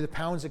enjoy the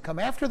pounds that come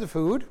after the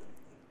food.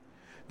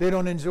 They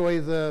don't enjoy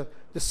the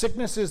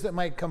sicknesses that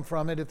might come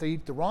from it if they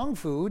eat the wrong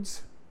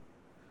foods,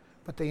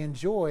 but they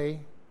enjoy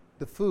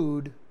the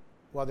food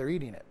while they're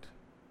eating it.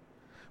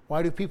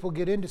 Why do people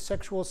get into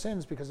sexual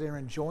sins? Because they're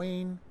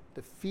enjoying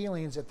the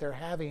feelings that they're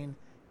having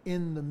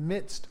in the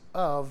midst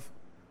of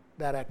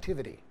that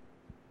activity.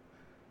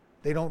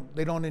 They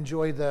don't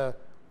enjoy the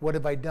what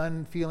have I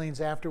done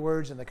feelings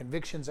afterwards and the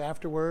convictions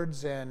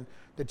afterwards and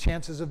the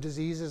chances of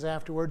diseases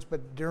afterwards,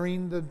 but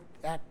during the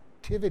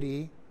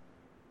activity,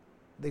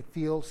 they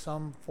feel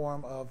some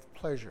form of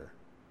pleasure.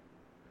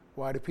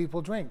 Why do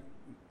people drink?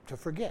 To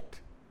forget.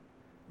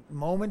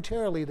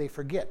 Momentarily, they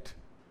forget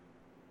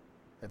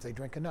if they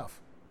drink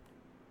enough.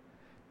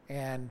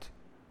 And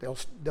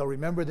they'll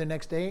remember the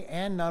next day,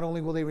 and not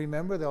only will they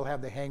remember, they'll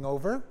have the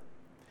hangover,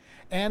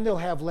 and they'll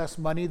have less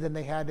money than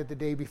they had the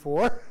day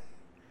before.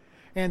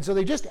 And so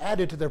they just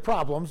added to their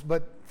problems,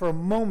 but for a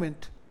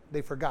moment,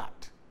 they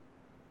forgot.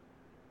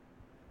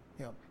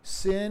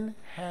 Sin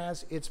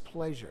has its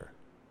pleasure.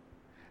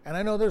 And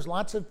I know there's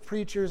lots of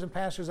preachers and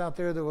pastors out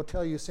there that will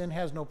tell you sin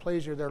has no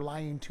pleasure. They're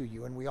lying to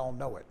you, and we all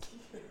know it.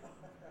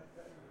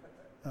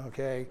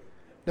 Okay?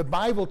 The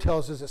Bible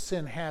tells us that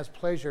sin has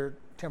pleasure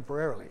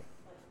temporarily.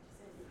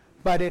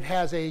 But it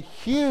has a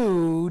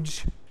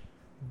huge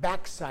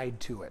backside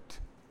to it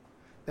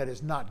that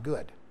is not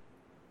good.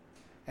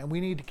 And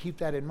we need to keep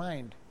that in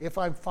mind. If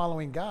I'm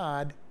following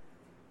God,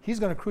 he's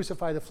going to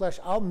crucify the flesh.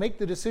 I'll make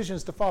the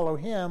decisions to follow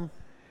him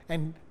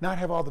and not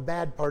have all the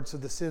bad parts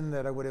of the sin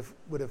that I would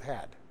have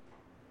had.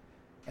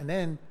 And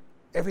then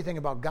everything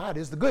about God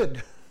is the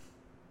good.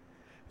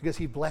 Because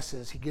he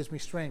blesses, he gives me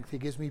strength, he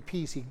gives me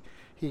peace.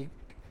 He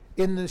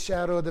in the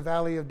shadow of the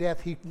valley of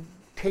death, he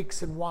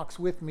takes and walks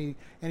with me,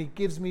 and he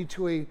gives me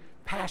to a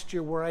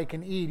pasture where I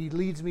can eat. He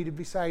leads me to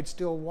beside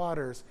still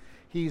waters.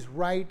 He's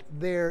right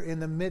there in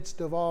the midst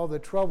of all the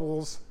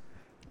troubles,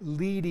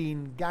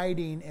 leading,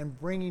 guiding, and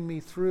bringing me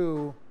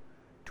through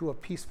to a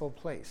peaceful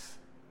place.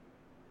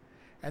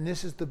 And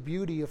this is the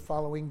beauty of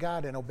following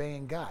God and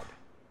obeying God.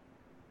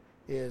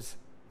 It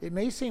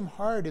may seem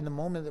hard in the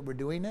moment that we're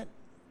doing it,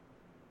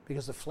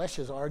 because the flesh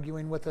is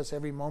arguing with us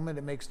every moment.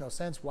 It makes no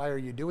sense. Why are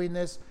you doing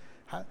this?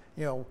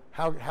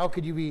 How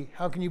can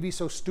you be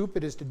so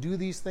stupid as to do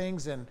these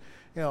things? And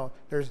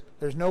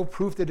there's no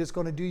proof that it's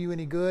going to do you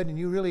any good. And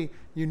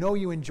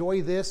you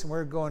enjoy this, and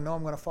we're going, no,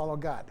 I'm going to follow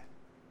God.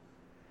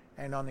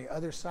 And on the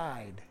other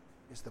side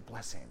is the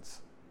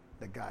blessings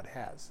that God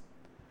has.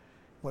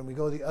 When we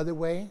go the other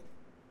way,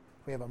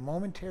 we have a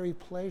momentary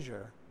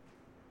pleasure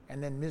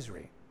and then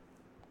misery.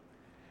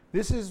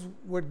 This is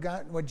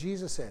what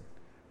Jesus said.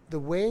 The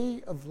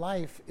way of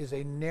life is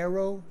a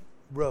narrow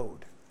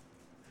road.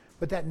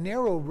 But that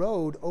narrow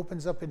road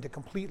opens up into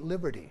complete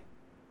liberty.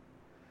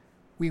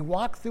 We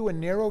walk through a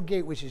narrow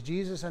gate, which is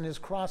Jesus and his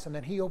cross, and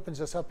then he opens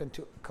us up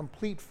into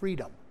complete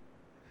freedom.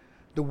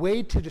 The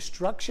way to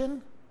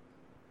destruction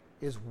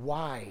is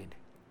wide.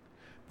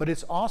 But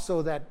it's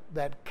also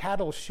that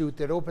cattle chute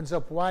that opens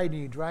up wide,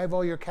 and you drive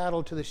all your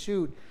cattle to the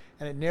chute,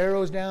 and it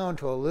narrows down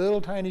to a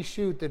little tiny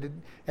chute that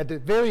at the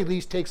very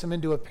least takes them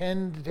into a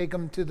pen to take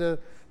them to the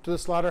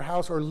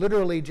slaughterhouse, or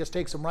literally just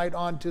takes them right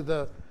on to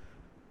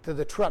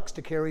the trucks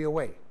to carry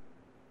away.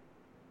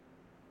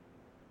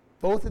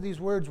 Both of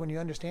these words, when you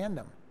understand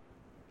them,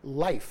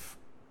 life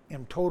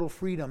in total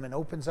freedom, and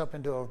opens up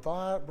into a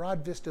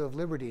broad vista of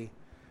liberty,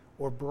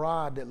 or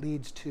broad that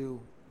leads to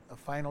a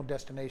final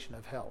destination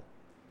of hell.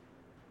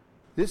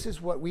 This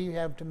is what we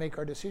have to make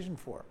our decision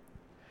for.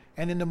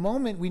 And in the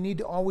moment, we need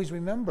to always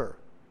remember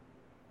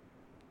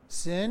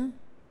sin,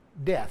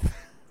 death.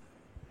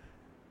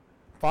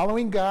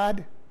 Following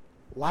God,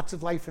 lots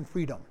of life and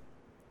freedom.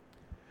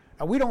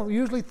 Now, we don't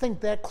usually think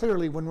that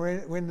clearly when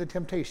we're in the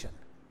temptation.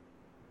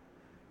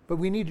 But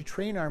we need to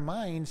train our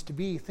minds to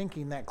be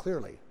thinking that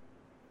clearly.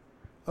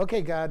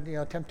 Okay, God,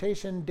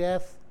 temptation,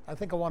 death, I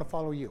think I want to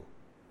follow you.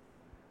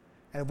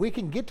 And if we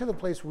can get to the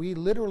place where we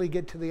literally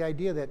get to the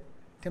idea that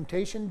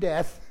temptation,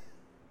 death,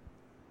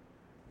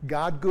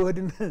 God, good,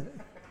 and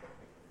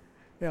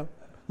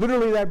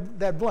literally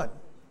that blunt.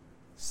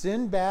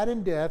 Sin, bad,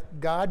 and death,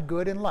 God,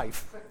 good, and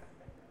life.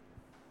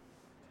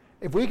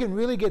 If we can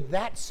really get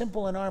that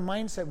simple in our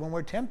mindset when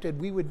we're tempted,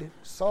 we would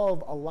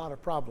solve a lot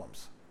of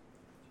problems.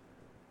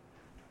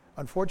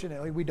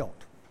 Unfortunately, we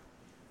don't.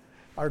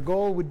 Our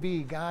goal would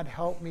be, God,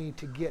 help me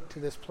to get to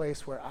this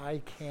place where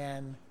I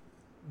can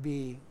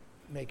be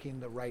making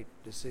the right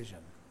decision.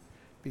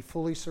 Be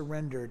fully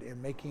surrendered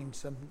in making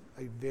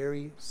a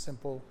very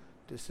simple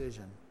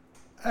decision.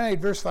 All right,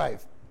 verse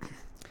 5.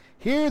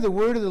 Hear the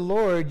word of the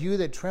Lord, you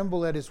that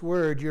tremble at his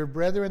word. Your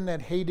brethren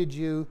that hated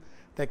you,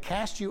 that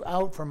cast you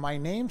out for my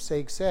name's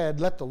sake, said,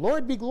 let the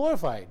Lord be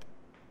glorified.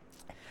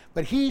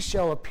 But he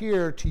shall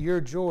appear to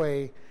your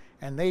joy,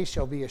 and they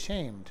shall be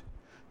ashamed.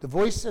 The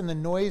voice and the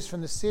noise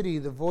from the city,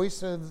 the voice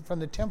from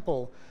the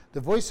temple,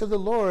 the voice of the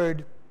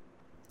Lord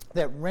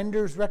that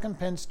renders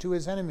recompense to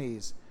his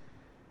enemies.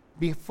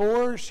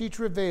 Before she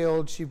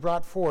travailed, she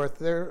brought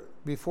forth.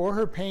 Before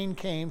her pain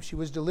came, she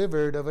was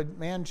delivered of a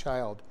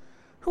man-child.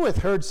 Who hath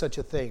heard such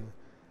a thing?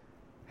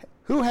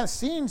 Who hath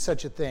seen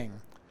such a thing?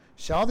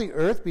 Shall the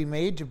earth be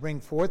made to bring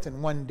forth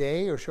in one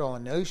day, or shall a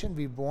nation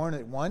be born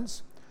at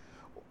once?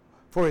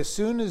 For as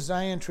soon as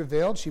Zion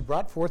travailed, she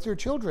brought forth her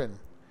children.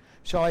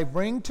 Shall I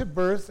bring to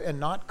birth and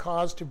not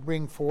cause to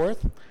bring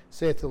forth,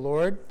 saith the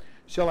Lord?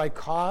 Shall I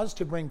cause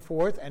to bring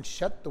forth and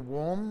shut the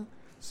womb,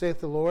 saith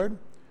the Lord?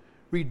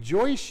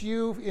 Rejoice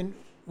you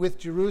with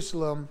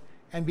Jerusalem,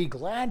 and be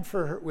glad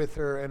with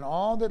her, and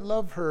all that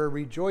love her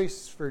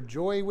rejoice for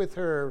joy with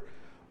her,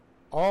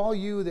 all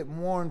you that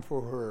mourn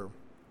for her.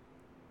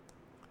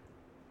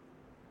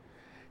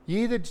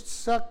 Ye that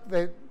suck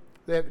that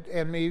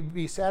and may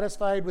be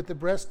satisfied with the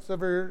breasts of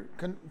her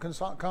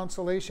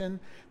consolation,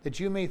 that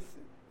you may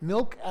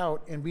milk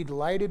out and be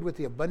delighted with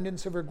the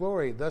abundance of her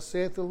glory. Thus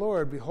saith the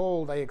Lord,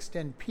 behold, I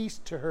extend peace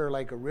to her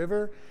like a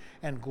river,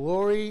 and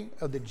glory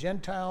of the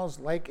Gentiles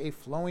like a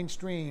flowing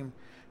stream.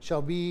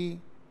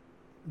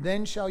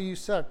 Then shall you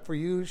suck, for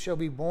you shall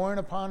be borne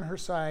upon her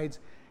sides,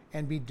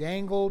 and be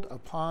dangled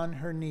upon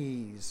her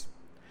knees.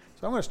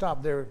 So I'm going to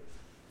stop there.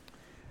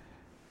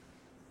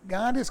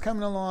 God is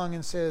coming along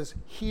and says,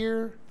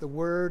 hear the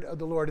word of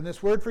the Lord. And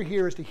this word for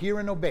hear is to hear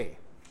and obey.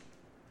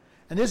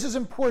 And this is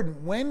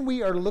important. When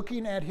we are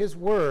looking at his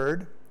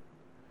word,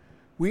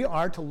 we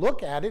are to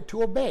look at it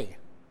to obey.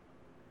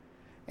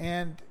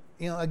 And,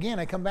 again,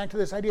 I come back to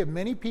this idea.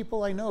 Many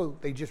people I know,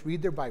 they just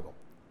read their Bible.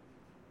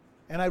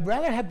 And I'd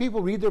rather have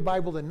people read their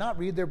Bible than not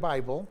read their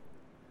Bible.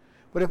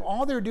 But if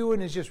all they're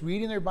doing is just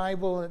reading their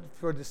Bible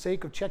for the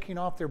sake of checking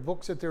off their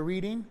books that they're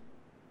reading,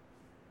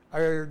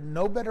 are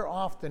no better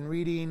off than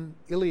reading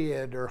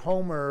Iliad or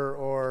Homer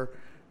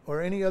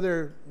or any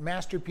other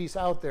masterpiece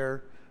out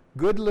there.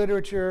 Good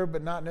literature,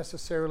 but not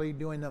necessarily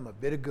doing them a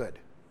bit of good.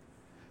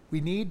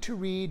 We need to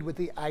read with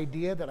the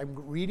idea that I'm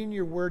reading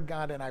your word,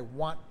 God, and I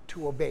want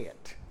to obey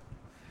it.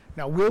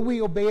 Now, will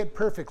we obey it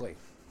perfectly?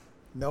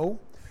 No.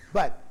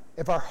 But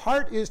if our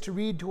heart is to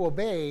read to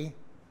obey,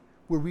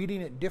 we're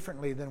reading it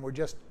differently than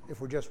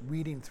if we're just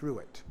reading through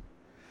it.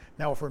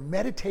 Now, if we're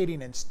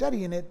meditating and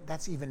studying it,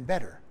 that's even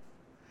better,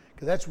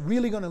 because that's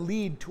really going to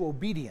lead to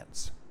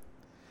obedience.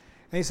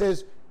 And he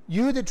says,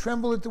 you that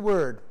tremble at the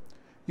word,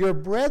 your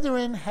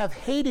brethren have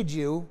hated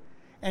you,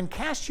 and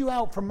cast you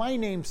out for my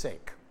name's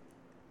sake.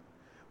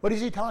 What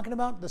is he talking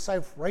about? The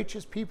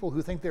self-righteous people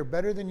who think they're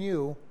better than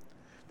you,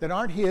 that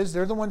aren't his.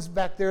 They're the ones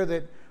back there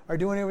that are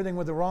doing everything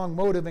with the wrong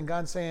motive, and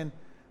God's saying,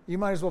 you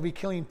might as well be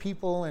killing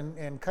people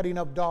and cutting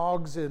up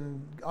dogs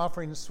and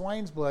offering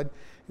swine's blood.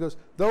 He goes,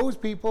 those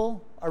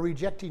people are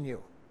rejecting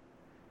you.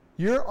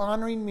 You're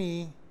honoring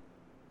me,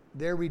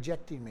 they're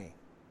rejecting me.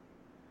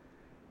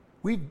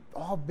 We've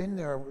all been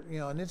there,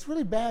 and it's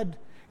really bad.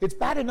 It's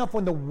bad enough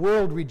when the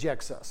world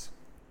rejects us.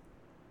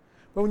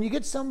 But when you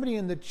get somebody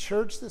in the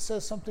church that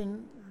says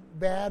something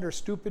bad or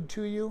stupid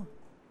to you,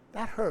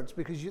 that hurts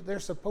because they're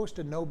supposed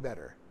to know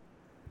better.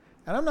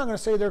 And I'm not going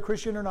to say they're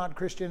Christian or not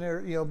Christian,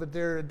 but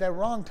they're at that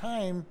wrong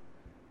time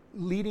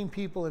leading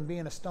people and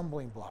being a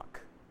stumbling block.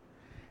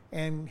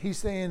 And he's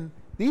saying,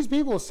 these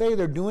people say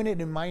they're doing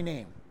it in my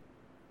name.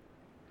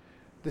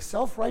 The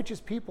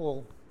self-righteous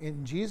people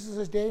in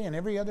Jesus' day and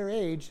every other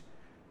age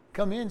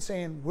come in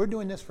saying, we're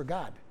doing this for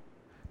God.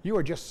 You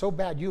are just so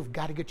bad, you've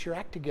got to get your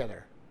act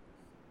together.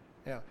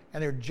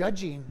 And they're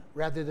judging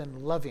rather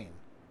than loving.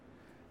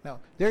 Now,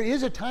 there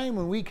is a time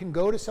when we can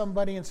go to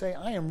somebody and say,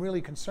 I am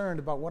really concerned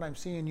about what I'm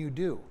seeing you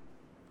do.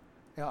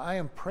 I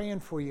am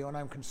praying for you and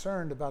I'm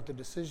concerned about the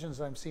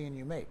decisions I'm seeing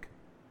you make.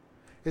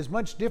 It's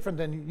much different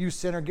than you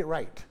sin or get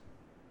right.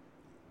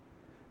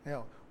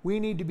 We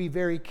need to be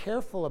very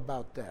careful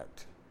about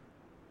that.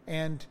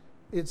 And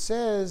it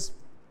says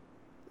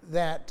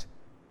that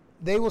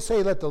they will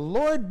say, let the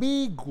Lord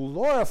be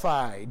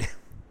glorified.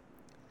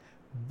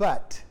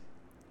 But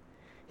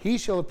he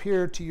shall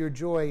appear to your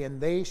joy, and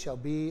they shall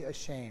be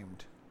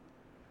ashamed.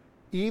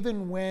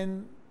 Even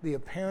when the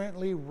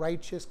apparently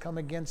righteous come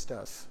against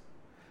us,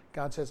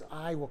 God says,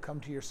 I will come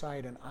to your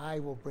side, and I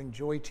will bring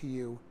joy to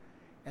you,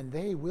 and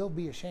they will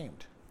be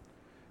ashamed.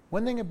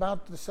 One thing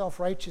about the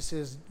self-righteous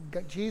is,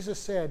 Jesus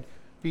said,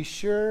 be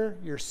sure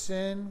your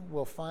sin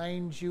will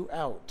find you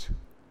out.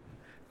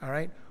 All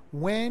right?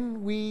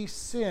 When we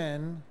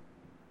sin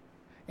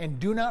and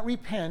do not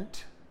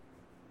repent,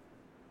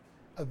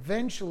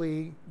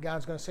 eventually,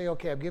 God's going to say,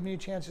 okay, I've given you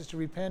chances to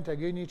repent. I've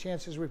given you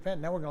chances to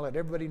repent. Now we're going to let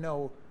everybody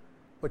know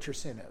what your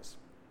sin is.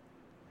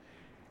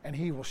 And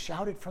he will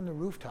shout it from the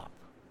rooftop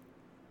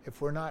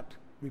if we're not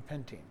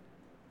repenting.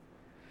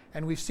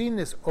 And we've seen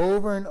this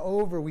over and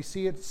over. We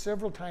see it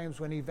several times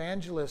when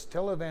evangelists,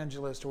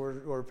 televangelists,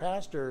 or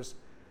pastors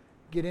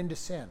get into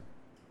sin.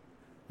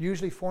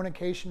 Usually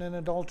fornication and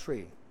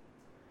adultery.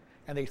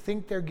 And they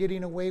think they're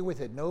getting away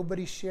with it.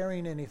 Nobody's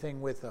sharing anything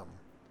with them.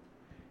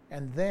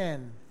 And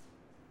then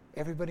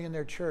everybody in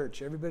their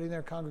church, everybody in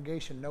their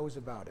congregation knows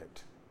about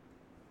it.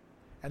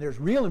 And there's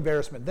real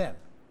embarrassment then.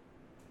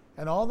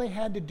 And all they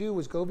had to do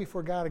was go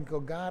before God and go,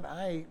 God,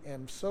 I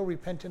am so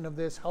repentant of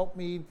this. Help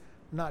me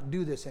not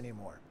do this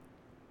anymore.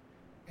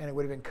 And it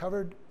would have been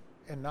covered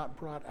and not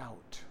brought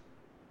out.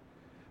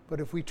 But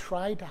if we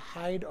try to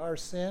hide our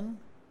sin,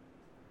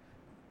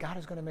 God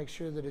is going to make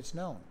sure that it's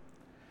known.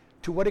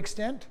 To what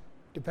extent?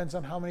 Depends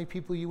on how many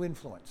people you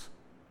influence.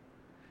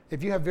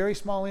 If you have very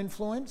small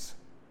influence,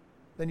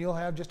 then you'll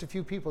have just a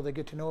few people that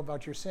get to know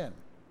about your sin.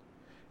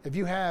 If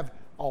you have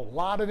a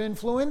lot of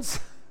influence,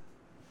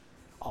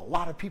 a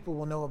lot of people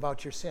will know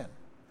about your sin.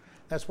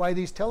 That's why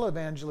these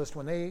televangelists,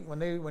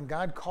 when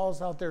God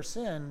calls out their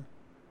sin,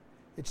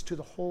 it's to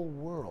the whole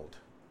world,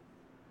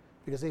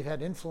 because they've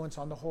had influence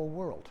on the whole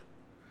world.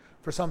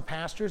 For some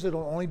pastors,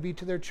 it'll only be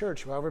to their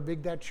church, however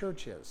big that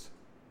church is.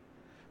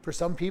 For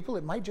some people,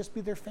 it might just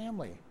be their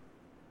family,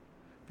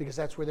 because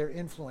that's where their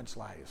influence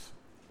lies.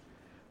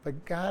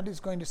 But God is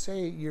going to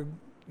say,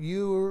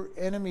 your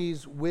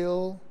enemies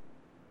will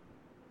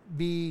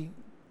be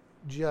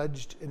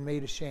judged and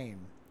made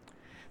ashamed.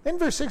 Then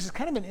verse 6 is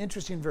kind of an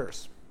interesting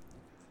verse.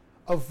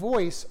 A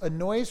voice, a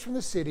noise from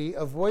the city,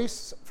 a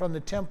voice from the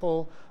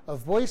temple, a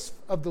voice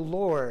of the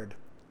Lord.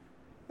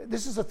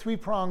 This is a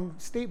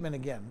three-pronged statement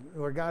again,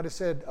 where God has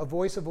said, a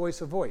voice, a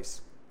voice, a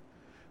voice.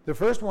 The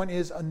first one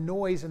is a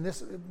noise, and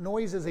this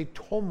noise is a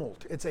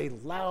tumult. It's a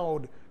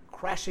loud,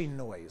 crashing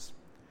noise.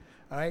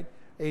 All right?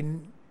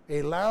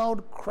 A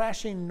loud,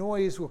 crashing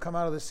noise will come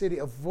out of the city,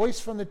 a voice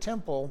from the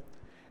temple,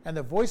 and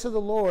the voice of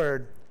the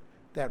Lord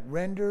that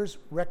renders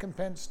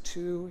recompense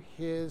to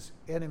his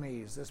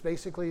enemies. This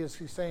basically is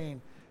he's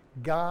saying,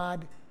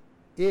 God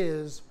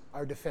is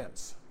our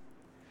defense.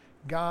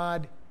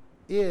 God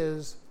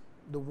is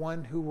the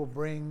one who will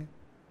bring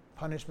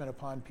punishment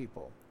upon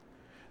people.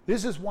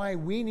 This is why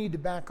we need to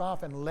back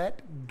off and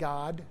let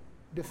God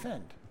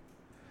defend.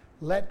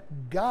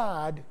 Let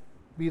God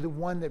be the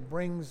one that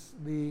brings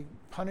the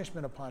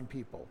punishment upon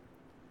people.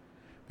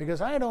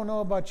 Because I don't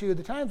know about you,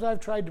 the times I've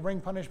tried to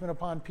bring punishment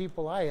upon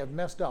people, I have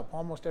messed up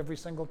almost every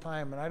single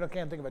time, and I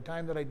can't think of a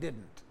time that I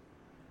didn't.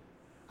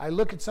 I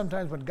look at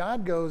sometimes when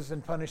God goes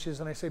and punishes,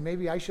 and I say,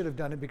 maybe I should have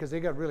done it because they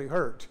got really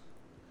hurt.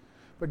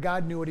 But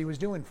God knew what he was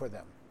doing for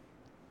them.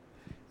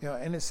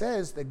 And it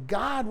says that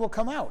God will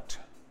come out.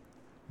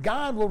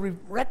 God will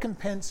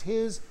recompense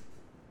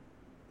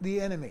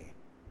the enemy.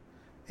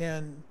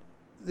 And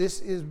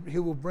he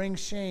will bring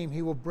shame.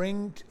 He will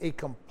bring a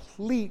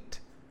complete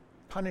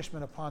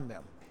punishment upon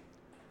them.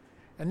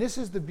 And this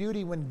is the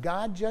beauty when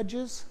God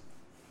judges,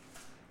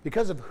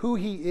 because of who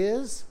he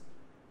is,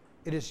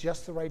 it is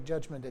just the right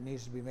judgment that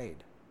needs to be made.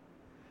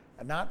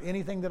 And not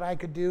anything that I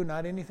could do,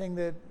 not anything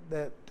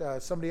that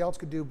somebody else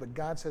could do, but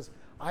God says,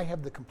 I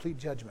have the complete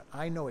judgment.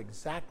 I know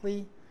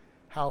exactly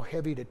how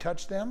heavy to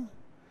touch them.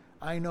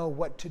 I know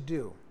what to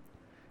do.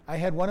 I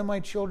had one of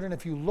my children,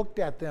 if you looked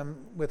at them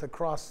with a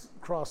cross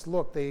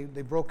look, they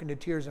broke into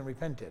tears and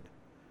repented.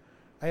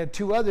 I had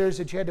two others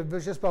that you had to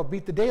just about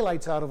beat the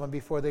daylights out of them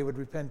before they would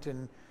repent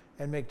and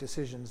make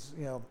decisions.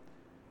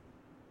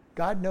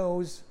 God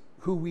knows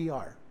who we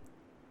are.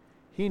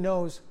 He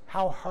knows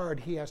how hard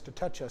he has to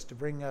touch us to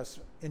bring us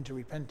into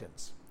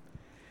repentance.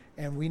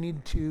 And we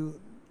need to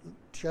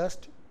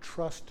just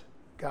trust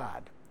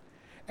God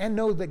and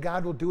know that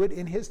God will do it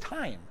in his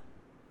time.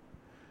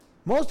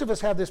 Most of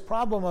us have this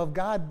problem of,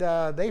 God,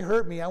 they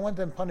hurt me. I want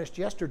them punished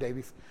yesterday.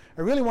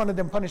 I really wanted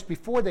them punished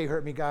before they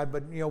hurt me, God,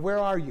 but where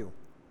are you?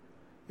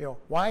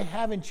 Why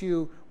haven't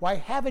you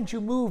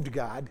moved,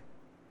 God?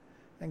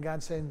 And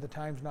God's saying, the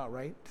time's not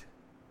right.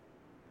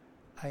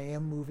 I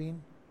am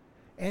moving.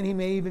 And he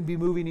may even be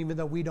moving even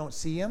though we don't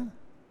see him.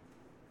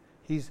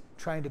 He's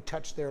trying to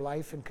touch their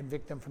life and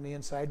convict them from the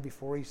inside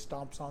before he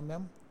stomps on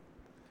them.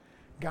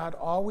 God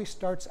always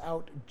starts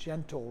out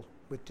gentle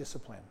with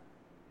discipline.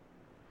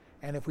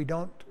 And if we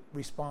don't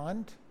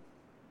respond,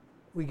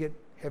 we get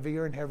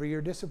heavier and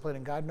heavier discipline.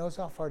 And God knows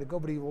how far to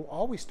go, but he will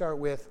always start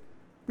with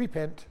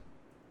repent.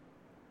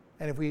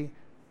 And if we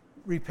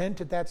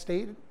repent at that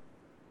state,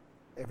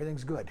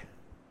 everything's good.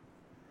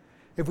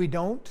 If we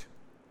don't,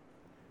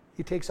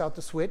 he takes out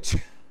the switch.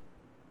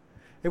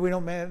 If we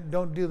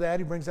don't do that,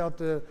 he brings out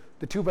the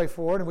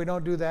 2x4. And if we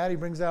don't do that, he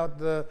brings out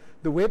the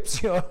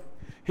whips.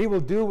 He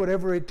will do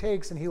whatever it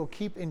takes, and he will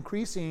keep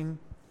increasing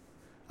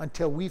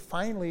until we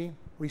finally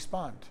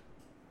respond.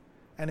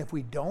 And if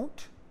we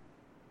don't,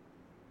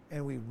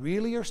 and we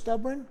really are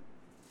stubborn,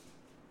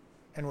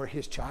 and we're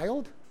his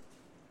child,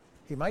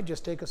 he might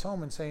just take us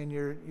home and saying,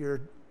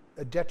 you're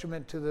a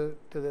detriment to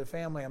the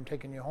family, I'm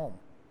taking you home.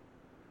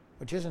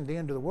 Which isn't the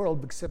end of the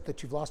world, except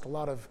that you've lost a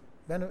lot of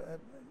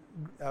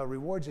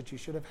rewards that you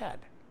should have had.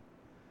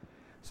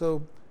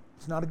 So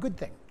it's not a good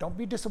thing. Don't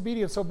be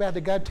disobedient so bad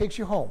that God takes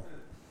you home.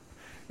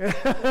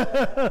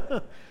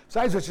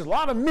 Besides which, there's a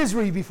lot of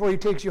misery before he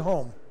takes you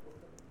home.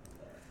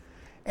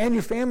 And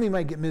your family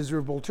might get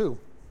miserable too.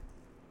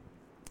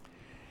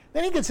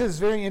 Then he gets this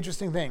very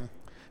interesting thing.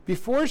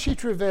 Before she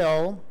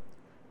travailed,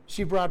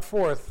 she brought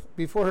forth.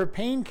 Before her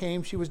pain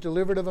came, she was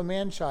delivered of a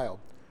man-child.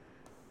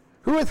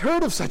 Who hath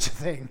heard of such a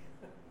thing?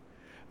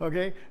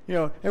 Okay?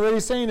 And what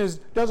he's saying is,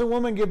 does a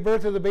woman give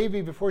birth to the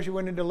baby before she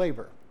went into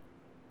labor?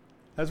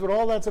 That's what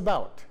all that's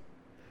about.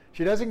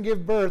 She doesn't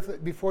give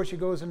birth before she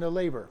goes into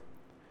labor.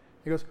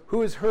 He goes,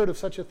 who has heard of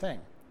such a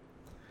thing?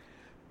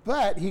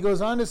 But he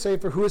goes on to say,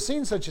 for who has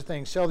seen such a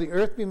thing? Shall the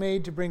earth be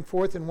made to bring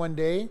forth in one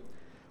day,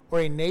 or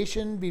a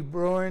nation be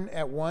born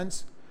at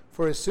once?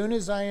 For as soon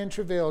as Zion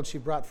travailed, she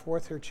brought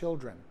forth her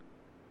children.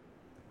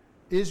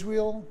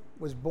 Israel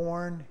was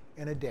born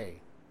in a day.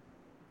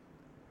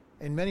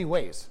 In many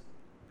ways.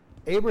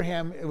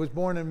 Abraham, it was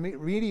born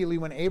immediately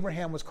when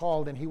Abraham was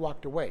called and he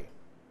walked away.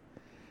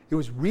 It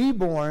was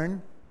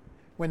reborn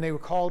when they were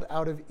called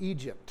out of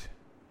Egypt.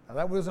 Now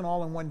that wasn't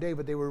all in one day,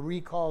 but they were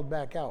recalled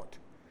back out.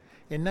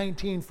 In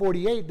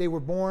 1948, they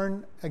were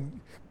born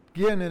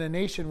again in a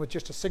nation with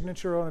just a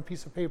signature on a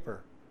piece of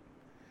paper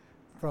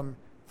from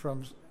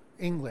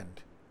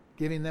England,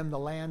 giving them the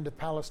land of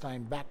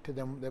Palestine back to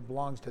them that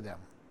belongs to them.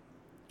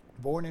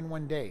 Born in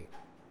one day.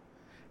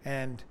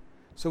 And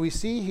so we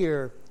see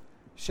here,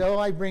 shall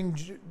I bring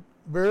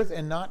birth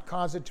and not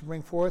cause it to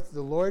bring forth?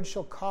 The Lord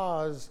shall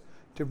cause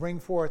to bring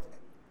forth.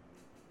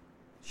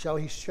 Shall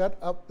he shut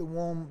up the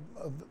womb,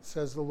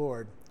 says the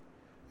Lord.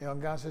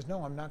 And God says,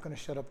 no, I'm not going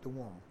to shut up the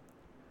womb.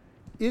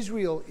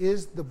 Israel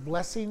is the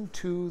blessing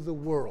to the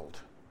world.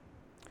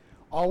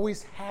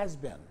 Always has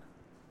been.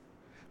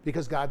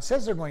 Because God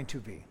says they're going to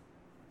be.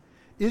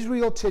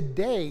 Israel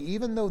today,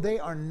 even though they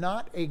are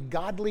not a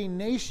godly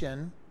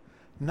nation,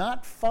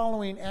 not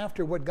following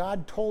after what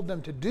God told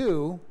them to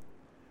do,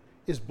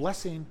 is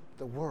blessing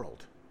the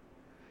world.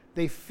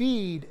 They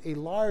feed a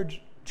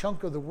large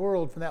chunk of the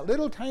world from that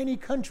little tiny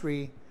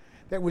country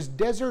that was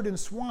desert and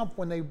swamp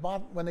when they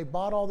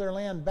bought all their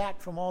land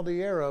back from all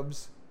the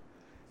Arabs,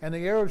 and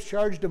the Arabs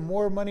charged them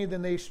more money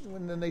than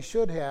they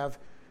should have,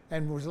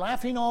 and was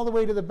laughing all the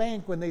way to the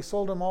bank when they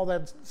sold them all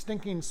that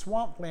stinking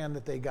swamp land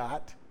that they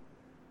got.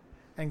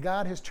 And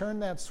God has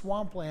turned that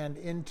swamp land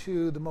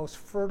into the most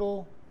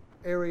fertile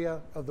area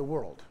of the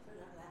world.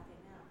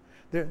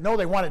 They're not laughing now. No,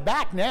 they want it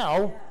back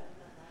now.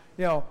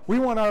 We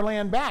want our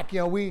land back.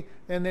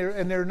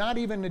 They're not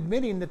even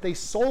admitting that they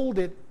sold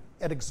it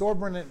at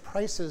exorbitant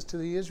prices to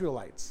the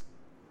Israelites.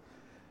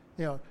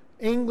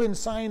 England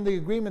signed the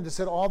agreement that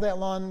said all that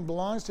land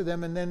belongs to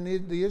them, and then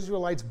the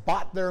Israelites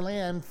bought their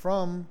land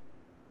from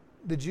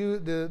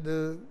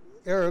the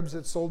Arabs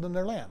that sold them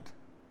their land.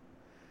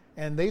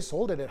 And they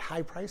sold it at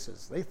high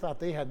prices. They thought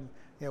they had,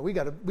 we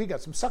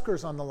got some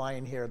suckers on the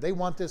line here. They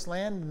want this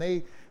land, and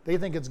they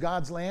think it's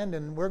God's land,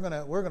 and we're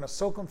gonna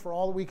soak them for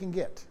all that we can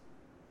get.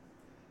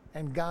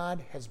 And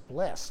God has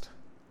blessed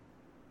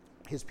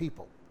his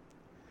people.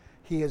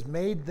 He has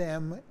made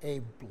them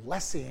a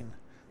blessing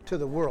to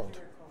the world.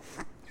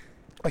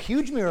 A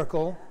huge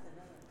miracle.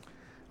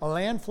 A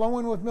land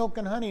flowing with milk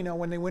and honey. Now,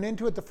 when they went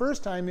into it the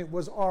first time, it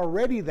was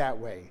already that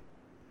way.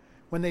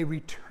 When they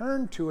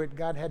returned to it,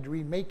 God had to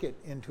remake it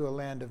into a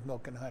land of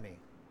milk and honey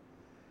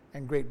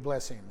and great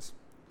blessings.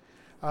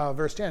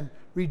 Verse 10,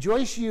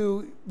 rejoice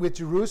you with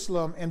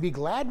Jerusalem and be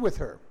glad with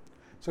her.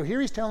 So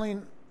here he's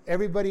telling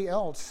everybody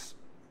else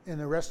in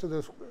the rest of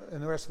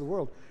the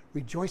world,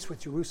 rejoice with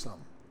Jerusalem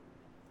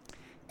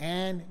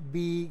and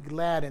be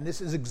glad. And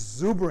this is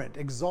exuberant,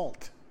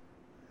 exult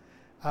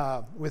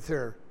with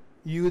her,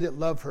 you that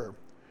love her.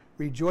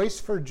 Rejoice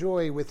for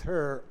joy with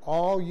her,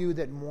 all you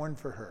that mourn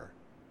for her.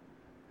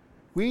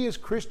 We as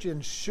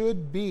Christians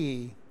should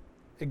be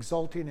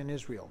exulting in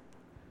Israel.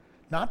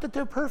 Not that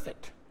they're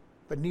perfect,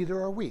 but neither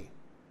are we.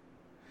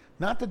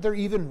 Not that they're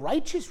even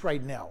righteous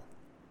right now,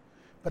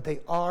 but they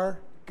are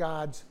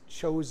God's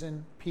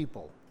chosen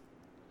people.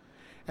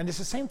 And it's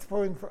the same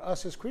thing for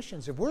us as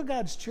Christians. If we're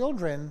God's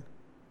children,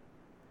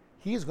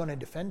 he is going to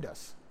defend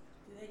us.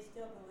 Do they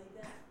still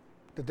believe that?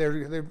 That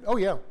they're oh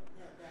yeah.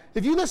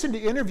 If you listen to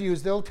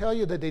interviews, they'll tell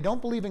you that they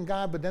don't believe in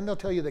God, but then they'll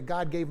tell you that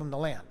God gave them the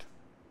land.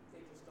 They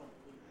just don't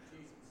believe in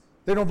Jesus.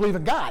 They don't believe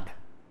in God.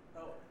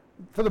 Oh.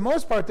 For the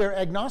most part, they're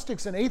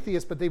agnostics and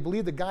atheists, but they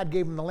believe that God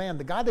gave them the land.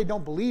 The God they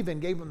don't believe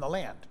in gave them the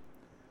land.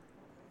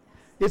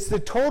 It's the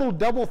total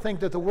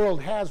doublethink that the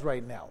world has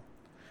right now.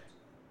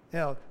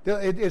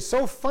 It's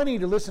so funny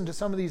to listen to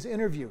some of these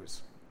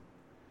interviews.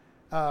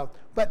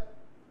 But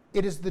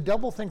it is the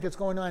doublethink that's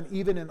going on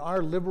even in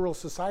our liberal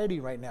society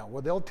right now,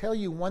 where they'll tell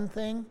you one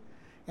thing,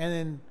 and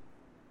then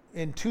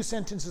in two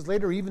sentences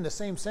later, or even the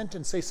same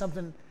sentence, say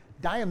something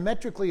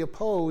diametrically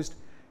opposed,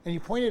 and you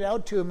point it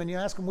out to them and you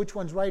ask them which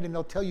one's right, and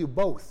they'll tell you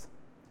both.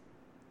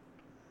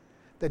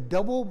 The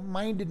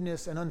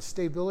double-mindedness and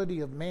instability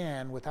of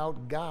man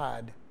without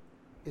God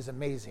is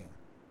amazing.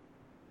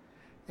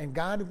 And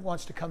God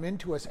wants to come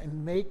into us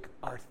and make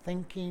our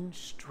thinking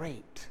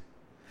straight.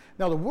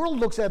 Now, the world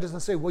looks at us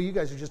and say, well, you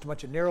guys are just a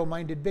bunch of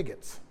narrow-minded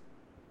bigots.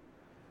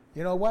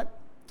 You know what?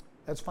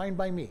 That's fine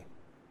by me.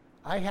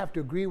 I have to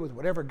agree with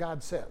whatever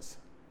God says.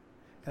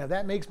 And if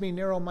that makes me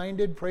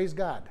narrow-minded, praise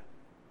God.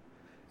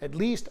 At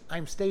least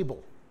I'm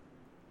stable.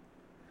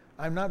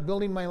 I'm not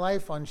building my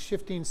life on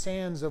shifting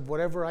sands of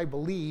whatever I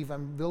believe.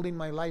 I'm building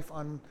my life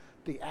on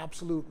the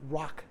absolute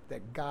rock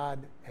that God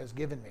has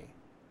given me.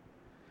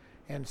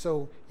 And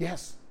so,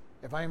 yes,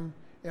 if I'm,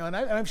 and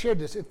I've shared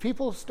this, if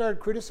people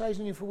start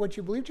criticizing you for what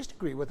you believe, just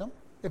agree with them.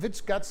 If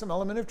it's got some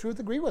element of truth,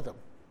 agree with them.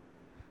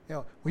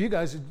 Well, you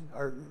guys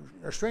are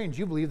strange.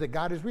 You believe that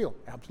God is real.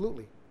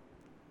 Absolutely.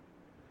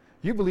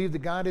 You believe that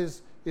God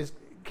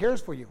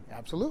cares for you.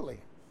 Absolutely.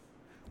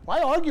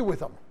 Why argue with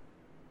them?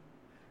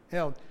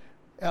 You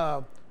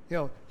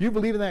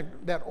believe in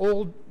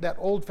that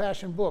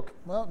old-fashioned book.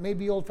 Well, it may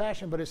be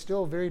old-fashioned, but it's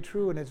still very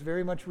true, and it's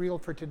very much real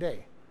for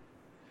today.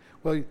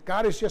 Well,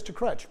 God is just a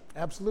crutch.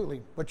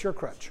 Absolutely. What's your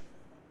crutch?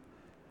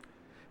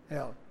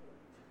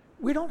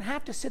 We don't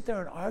have to sit there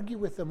and argue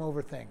with them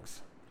over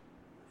things,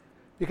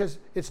 because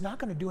it's not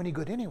going to do any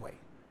good anyway.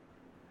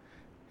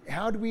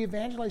 How do we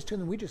evangelize to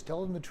them? We just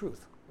tell them the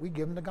truth. We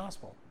give them the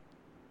gospel.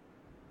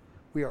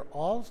 We are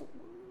all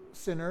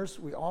sinners.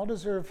 We all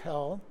deserve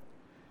hell.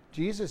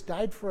 Jesus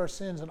died for our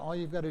sins, and all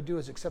you've got to do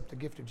is accept the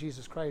gift of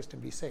Jesus Christ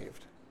and be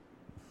saved.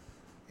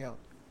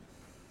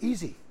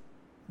 Easy.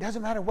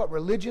 Doesn't matter what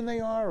religion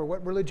they are or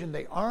what religion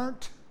they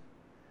aren't.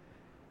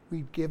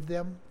 We give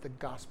them the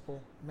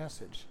gospel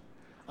message.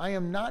 I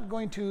am not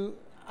going to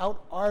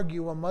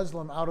out-argue a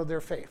Muslim out of their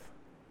faith.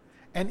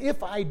 And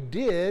if I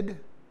did,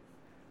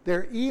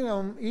 their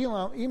imam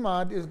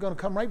is going to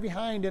come right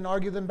behind and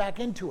argue them back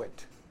into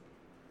it.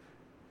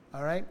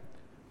 All right?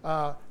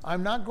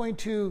 I'm not going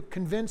to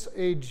convince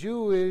a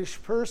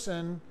Jewish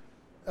person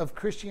of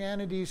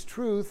Christianity's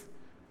truth,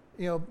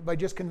 by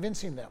just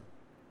convincing them.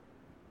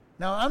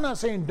 Now, I'm not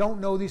saying don't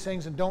know these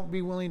things and don't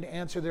be willing to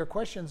answer their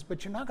questions,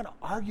 but you're not going to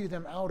argue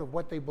them out of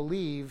what they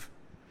believe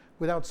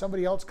without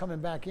somebody else coming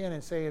back in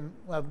and saying,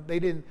 well, they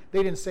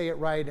didn't say it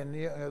right,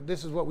 and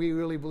this is what we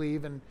really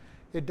believe, and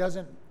it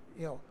doesn't,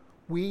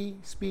 we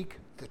speak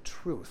the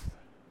truth.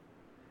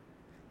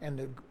 And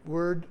the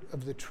word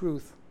of the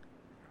truth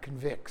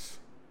convicts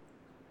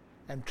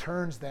and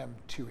turns them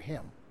to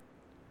him.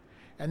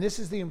 And this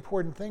is the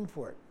important thing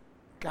for it.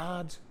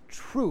 God's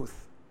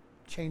truth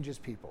changes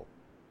people.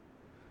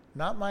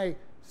 Not my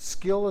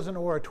skill as an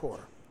orator,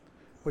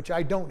 which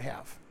I don't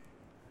have.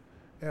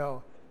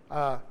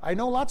 I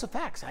know lots of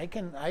facts. I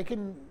can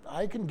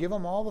give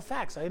them all the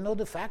facts. I know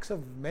the facts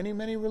of many,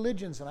 many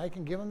religions, and I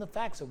can give them the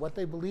facts of what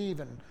they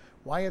believe and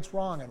why it's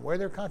wrong and where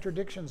their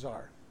contradictions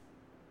are.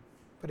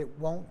 But it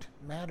won't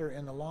matter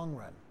in the long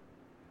run.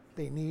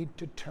 They need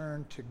to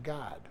turn to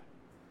God.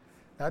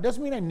 Now, it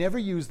doesn't mean I never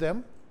use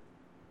them,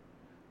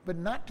 but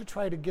not to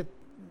try to get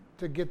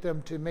to get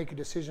them to make a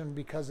decision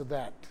because of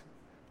that.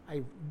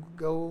 I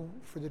go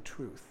for the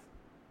truth.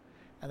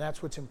 And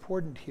that's what's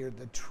important here.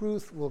 The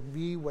truth will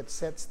be what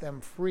sets them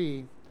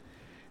free.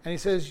 And he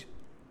says,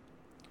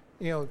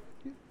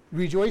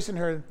 rejoice in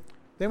her.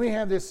 Then we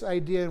have this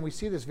idea, and we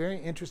see this very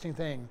interesting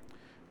thing,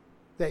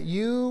 that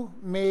you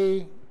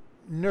may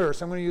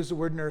nurse. I'm going to use the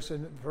word nurse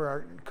for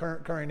our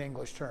current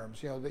English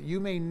terms. That you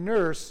may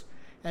nurse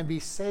and be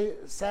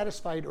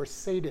satisfied or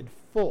sated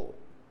full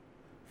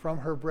from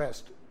her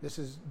breast. This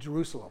is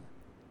Jerusalem.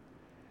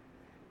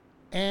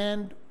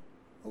 And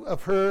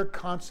of her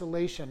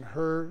consolation,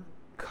 her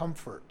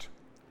comfort.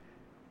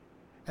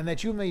 And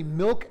that you may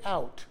milk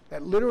out.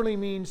 That literally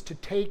means to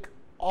take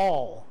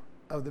all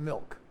of the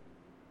milk.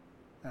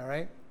 All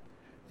right?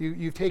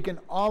 You've taken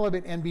all of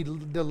it and be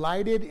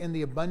delighted in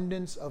the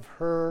abundance of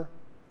her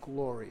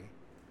glory.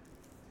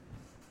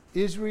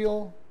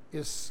 Israel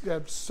is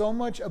so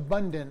much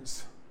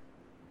abundance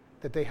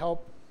that they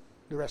help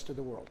the rest of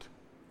the world.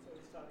 So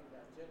he's talking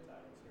about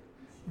Gentiles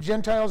here.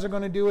 Gentiles are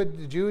going to do it.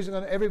 The Jews are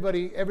going to.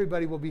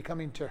 Everybody will be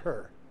coming to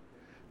her,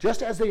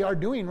 just as they are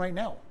doing right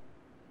now.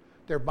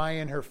 They're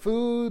buying her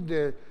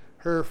food,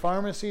 her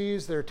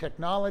pharmacies, their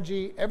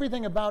technology.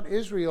 Everything about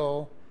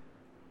Israel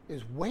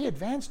is way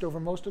advanced over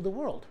most of the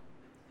world,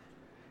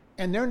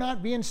 and they're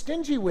not being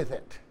stingy with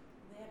it.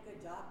 They have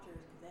good doctors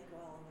because they go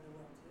all over the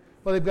world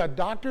too. Well, they've got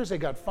doctors, they've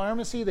got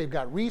pharmacy, they've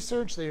got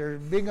research. They're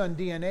big on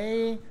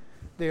DNA.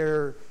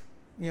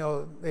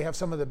 They have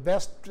some of the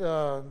best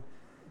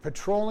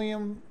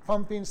petroleum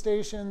pumping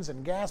stations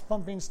and gas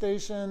pumping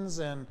stations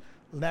and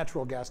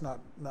natural gas,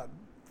 not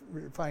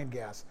refined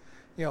gas.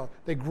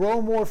 They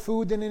grow more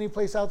food than any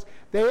place else.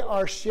 They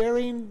are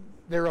sharing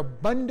their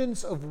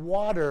abundance of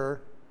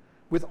water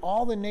with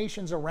all the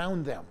nations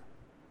around them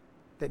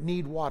that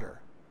need water.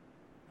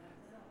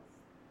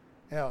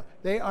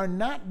 They are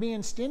not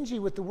being stingy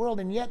with the world,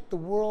 and yet the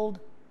world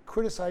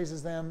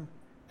criticizes them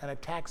and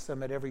attacks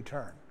them at every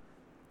turn.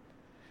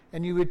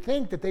 And you would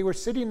think that they were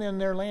sitting in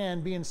their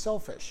land being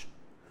selfish.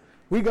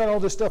 We got all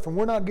this stuff and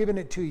we're not giving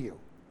it to you.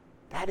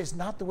 That is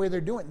not the way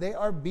they're doing. They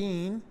are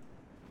being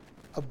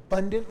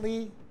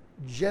abundantly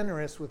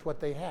generous with what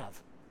they have.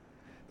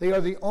 They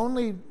are the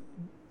only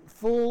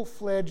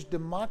full-fledged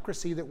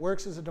democracy that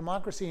works as a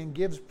democracy and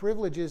gives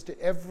privileges to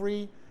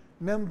every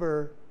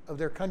member of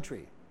their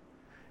country,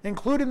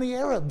 including the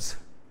Arabs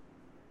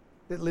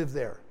that live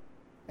there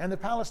and the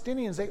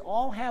Palestinians. They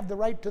all have the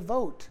right to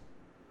vote,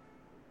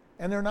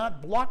 and they're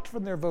not blocked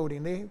from their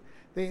voting.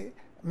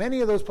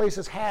 Many of those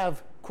places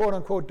have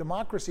quote-unquote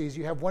democracies.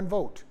 You have one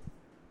vote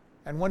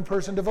and one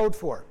person to vote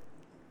for.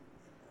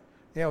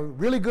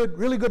 Really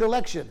good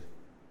election.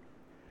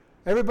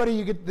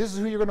 Everybody, this is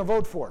who you're going to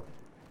vote for.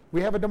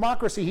 We have a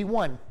democracy. He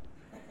won.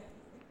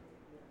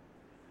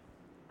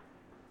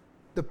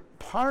 The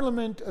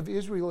Parliament of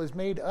Israel is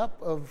made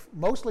up of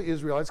mostly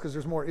Israelites, because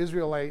there's more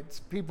Israelites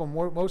people,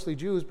 mostly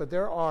Jews, but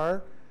there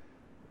are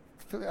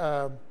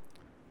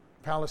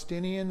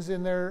Palestinians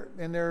in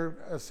their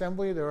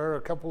assembly. There are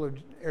a couple of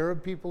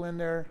Arab people in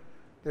their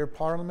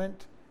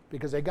parliament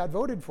because they got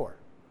voted for.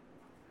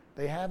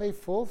 They have a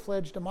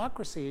full-fledged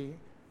democracy,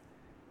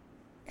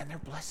 and they're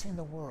blessing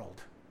the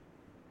world.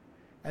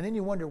 And then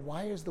you wonder,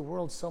 why is the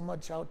world so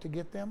much out to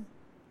get them?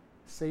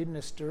 Satan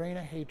is stirring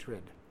a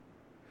hatred.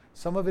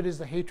 Some of it is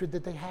the hatred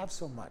that they have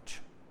so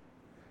much.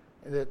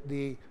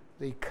 The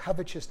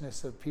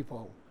covetousness of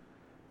people.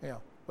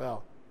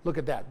 Well, look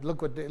at that.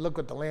 Look what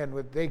the land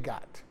what they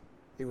got.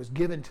 It was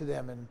given to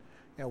them,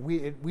 and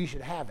we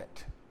should have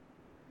it.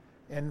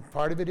 And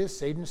part of it is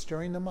Satan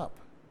stirring them up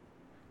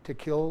to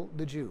kill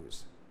the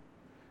Jews.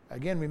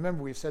 Again,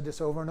 remember, we've said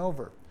this over and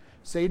over.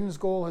 Satan's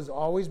goal has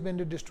always been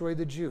to destroy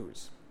the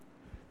Jews.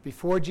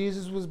 Before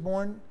Jesus was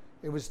born,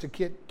 it was to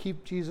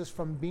keep Jesus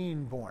from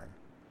being born.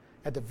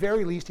 At the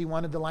very least, he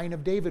wanted the line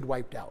of David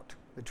wiped out,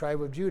 the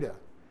tribe of Judah.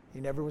 He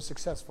never was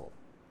successful.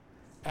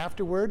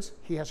 Afterwards,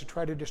 he has to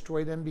try to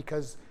destroy them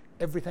because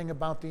everything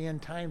about the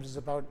end times is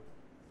about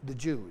the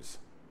Jews.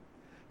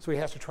 So he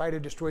has to try to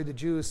destroy the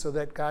Jews so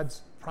that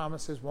God's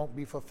promises won't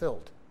be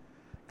fulfilled.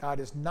 God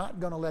is not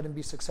going to let him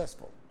be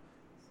successful.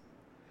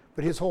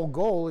 But his whole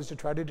goal is to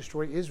try to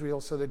destroy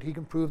Israel so that he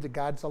can prove that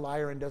God's a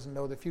liar and doesn't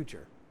know the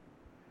future.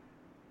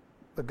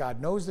 But God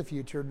knows the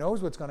future,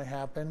 knows what's going to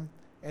happen,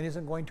 and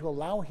isn't going to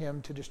allow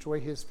him to destroy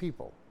his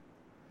people.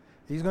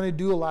 He's going to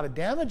do a lot of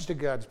damage to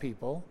God's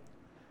people,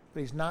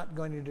 but he's not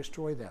going to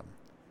destroy them.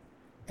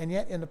 And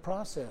yet in the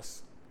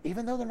process,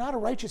 even though they're not a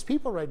righteous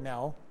people right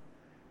now,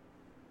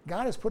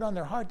 God has put on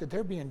their heart that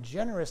they're being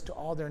generous to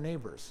all their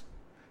neighbors.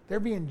 They're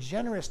being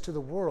generous to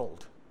the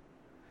world.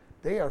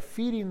 They are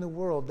feeding the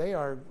world. They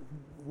are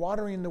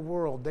watering the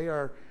world. They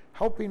are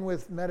helping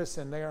with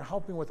medicine. They are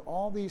helping with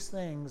all these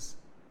things,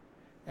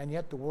 and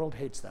yet the world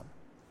hates them.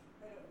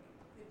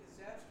 In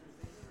disasters,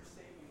 they never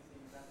say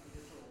anything about the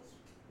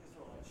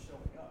Israelites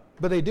showing up.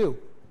 But they do.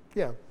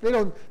 Yeah. They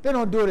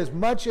don't do it as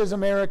much as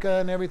America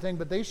and everything,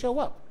 but they show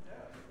up.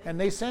 Yeah. And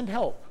they send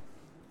help.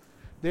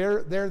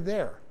 They're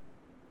there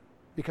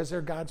because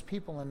they're God's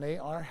people and they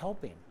are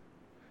helping.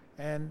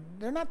 And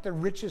they're not the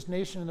richest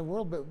nation in the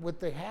world, but what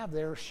they have,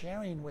 they're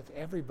sharing with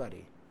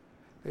everybody.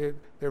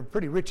 They're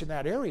pretty rich in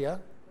that area.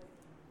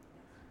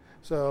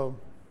 So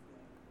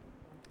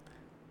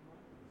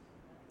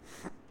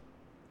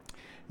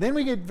then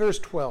we get verse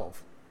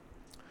 12.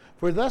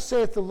 For thus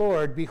saith the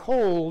Lord,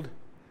 behold,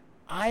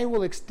 I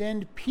will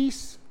extend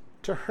peace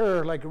to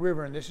her like a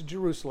river. And this is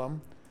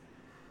Jerusalem.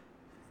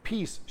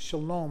 Peace,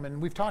 shalom.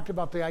 And we've talked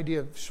about the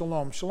idea of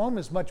shalom. Shalom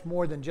is much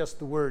more than just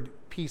the word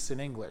peace in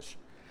English.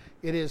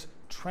 It is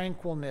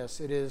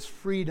tranquilness. It is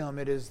freedom.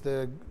 It is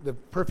the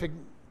perfect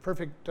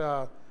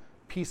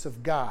peace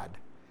of God.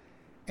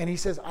 And he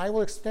says, I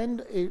will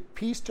extend a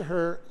peace to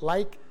her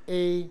like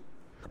a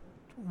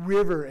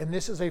river. And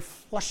this is a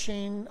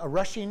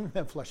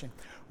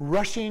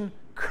rushing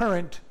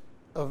current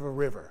of a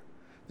river.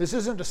 This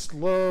isn't a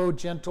slow,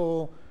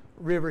 gentle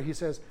river. He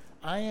says,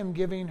 I am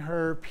giving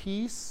her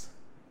peace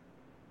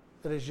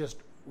that is just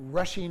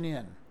rushing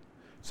in.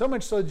 So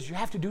much so that you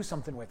have to do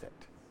something with it.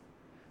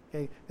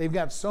 Okay? They've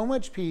got so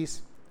much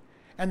peace.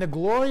 And the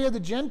glory of the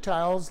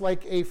Gentiles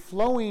like a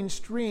flowing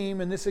stream.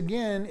 And this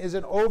again is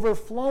an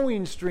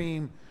overflowing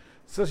stream.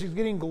 So she's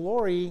getting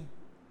glory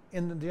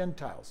in the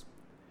Gentiles.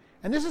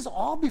 And this is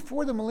all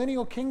before the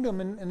millennial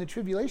kingdom and the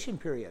tribulation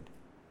period.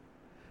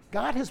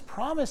 God has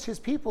promised his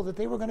people that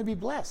they were going to be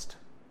blessed.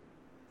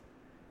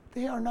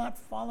 They are not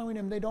following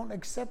him. They don't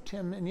accept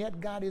him. And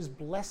yet God is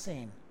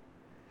blessing.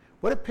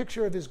 What a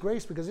picture of his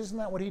grace, because isn't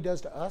that what he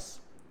does to us?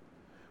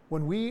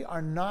 When we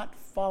are not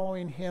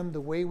following him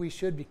the way we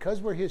should,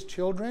 because we're his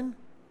children,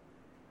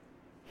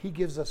 he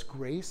gives us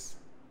grace,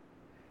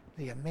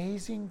 the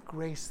amazing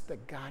grace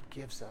that God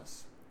gives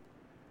us.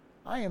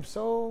 I am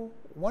so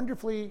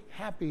wonderfully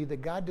happy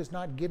that God does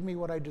not give me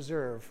what I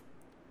deserve.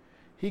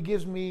 He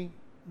gives me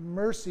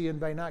mercy and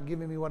by not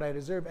giving me what I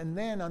deserve. And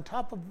then on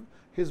top of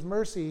his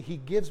mercy, he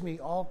gives me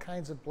all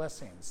kinds of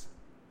blessings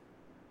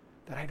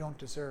that I don't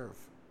deserve.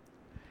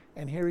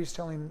 And here he's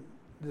telling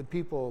the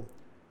people,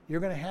 you're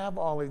going to have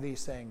all of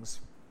these things.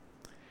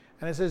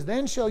 And it says,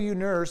 then shall you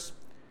nurse,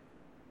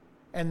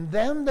 and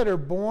them that are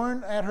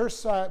born at her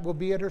side will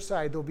be at her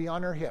side. They'll be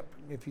on her hip.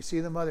 If you see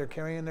the mother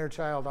carrying their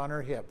child on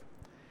her hip.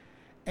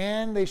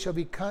 And they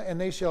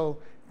shall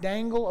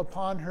dangle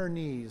upon her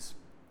knees.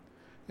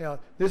 You know,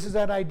 this is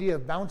that idea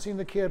of bouncing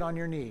the kid on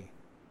your knee.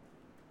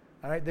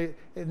 All right, it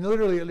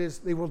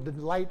they will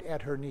delight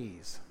at her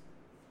knees.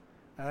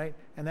 All right,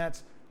 and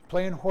that's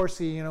playing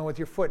horsey, you know, with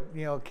your foot,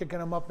 you know, kicking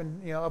them up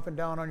and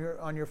down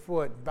on your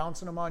foot,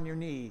 bouncing them on your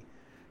knee,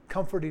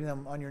 comforting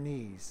them on your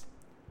knees.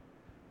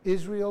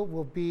 Israel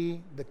will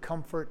be the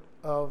comfort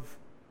of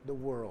the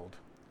world.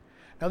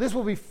 Now, this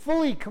will be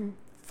fully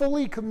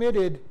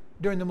committed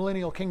during the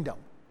millennial kingdom.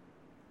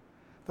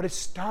 But it's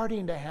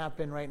starting to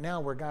happen right now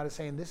where God is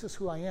saying, this is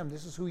who I am,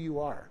 this is who you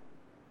are.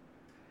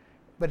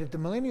 But at the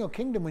millennial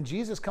kingdom, when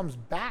Jesus comes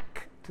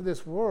back to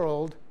this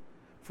world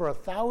for a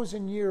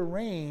 1,000-year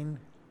reign,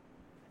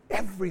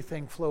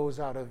 everything flows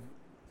out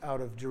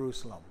of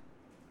Jerusalem.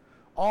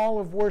 All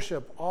of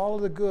worship, all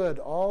of the good,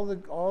 all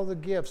the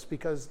gifts,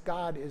 because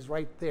God is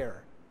right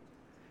there.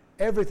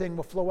 Everything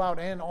will flow out,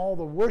 and all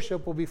the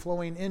worship will be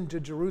flowing into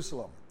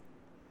Jerusalem.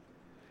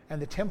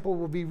 And the temple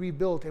will be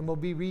rebuilt and will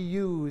be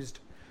reused,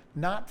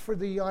 not for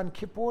the Yom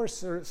Kippur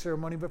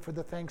ceremony, but for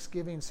the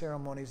Thanksgiving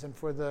ceremonies and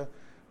for the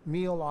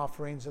meal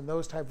offerings and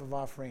those type of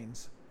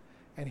offerings.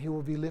 And he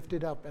will be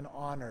lifted up and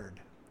honored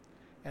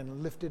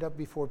and lifted up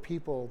before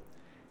people.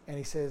 And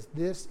he says,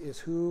 this is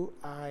who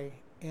I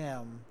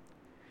am.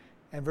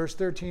 And verse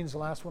 13 is the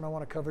last one I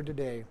want to cover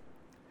today.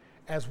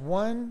 As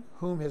one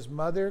whom his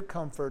mother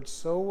comforts,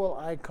 so will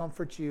I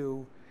comfort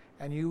you,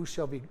 and you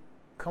shall be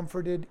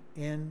comforted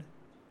in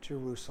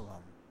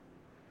Jerusalem.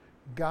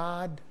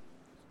 God's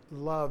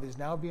love is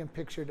now being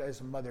pictured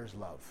as a mother's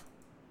love.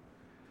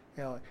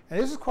 You know, and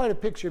this is quite a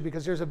picture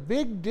because there's a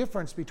big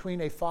difference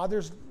between a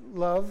father's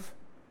love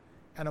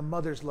and a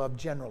mother's love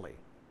generally.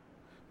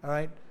 All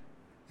right?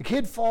 The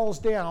kid falls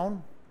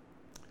down.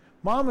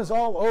 Mom is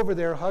all over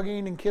there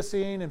hugging and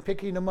kissing and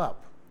picking him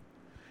up.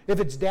 If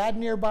it's dad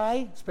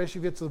nearby, especially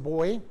if it's the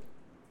boy,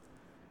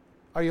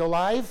 are you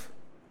alive?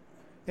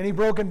 Any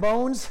broken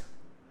bones?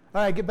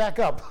 All right, get back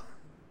up.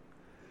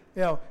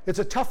 You know, it's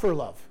a tougher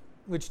love,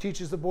 which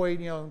teaches the boy,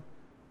 you know,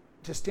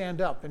 to stand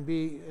up and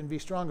be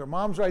stronger.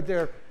 Mom's right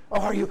there. Oh,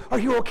 are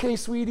you okay,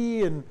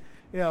 sweetie? And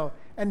you know,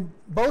 and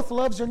both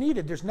loves are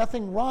needed. There's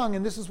nothing wrong,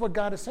 and this is what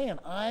God is saying.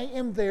 I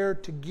am there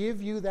to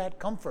give you that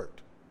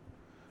comfort.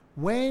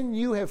 When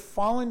you have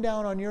fallen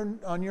down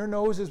on your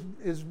nose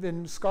has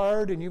been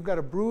scarred, and you've got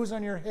a bruise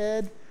on your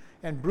head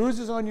and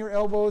bruises on your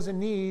elbows and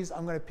knees,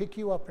 I'm going to pick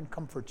you up and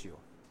comfort you.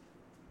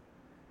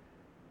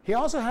 He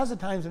also has the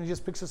times when he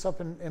just picks us up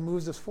and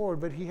moves us forward,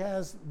 but he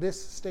has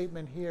this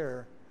statement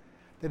here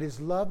that his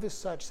love is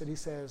such that he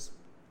says,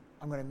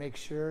 I'm going to make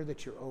sure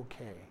that you're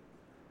okay.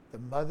 The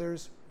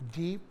mother's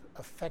deep,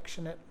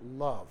 affectionate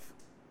love.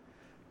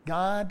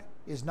 God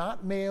is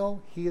not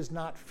male, he is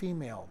not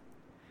female.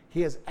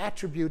 He has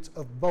attributes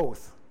of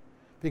both,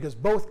 because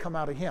both come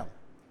out of him.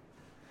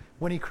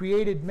 When he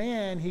created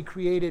man, he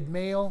created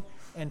male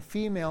and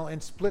female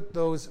and split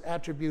those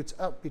attributes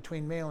up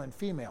between male and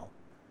female.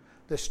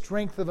 The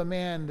strength of a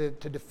man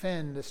to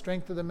defend, the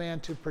strength of the man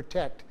to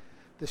protect,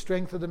 the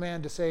strength of the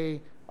man to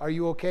say, are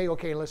you okay?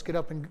 Okay, let's get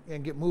up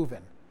and get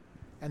moving.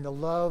 And the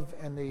love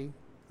and the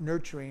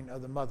nurturing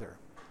of the mother.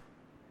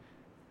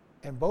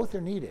 And both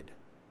are needed.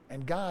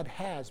 And God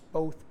has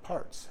both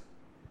parts.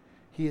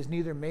 He is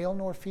neither male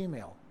nor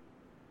female.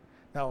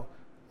 Now,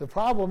 the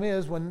problem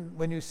is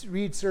when you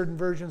read certain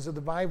versions of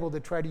the Bible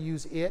that try to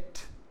use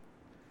it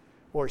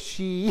or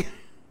she,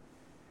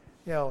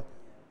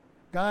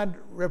 God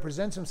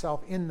represents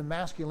himself in the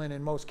masculine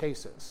in most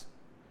cases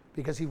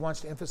because he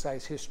wants to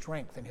emphasize his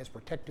strength and his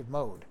protective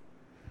mode.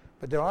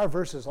 But there are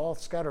verses all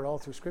scattered all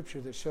through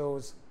Scripture that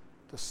shows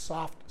the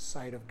soft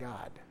side of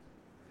God.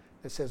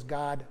 That says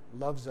God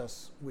loves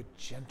us with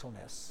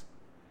gentleness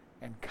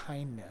and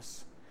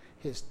kindness.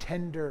 His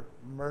tender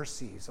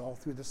mercies all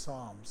through the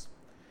Psalms.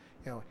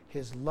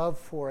 His love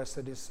for us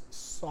that is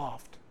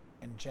soft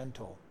and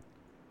gentle.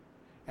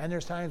 And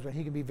there's times when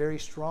he can be very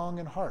strong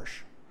and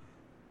harsh.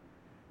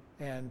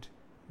 And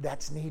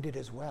that's needed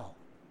as well.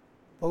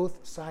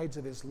 Both sides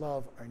of his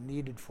love are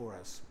needed for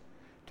us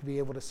to be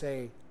able to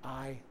say,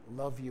 I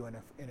love you in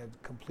a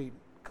complete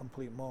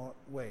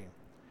way.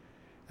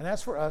 And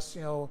that's for us,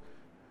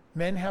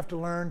 men have to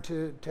learn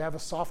to have a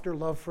softer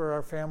love for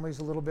our families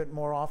a little bit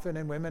more often,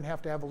 and women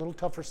have to have a little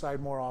tougher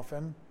side more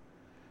often.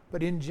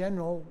 But in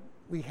general,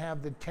 we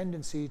have the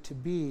tendency to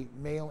be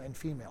male and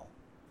female.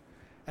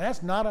 And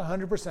that's not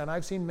 100%.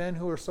 I've seen men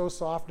who are so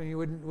soft and you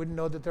wouldn't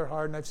know that they're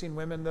hard, and I've seen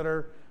women that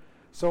are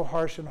so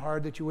harsh and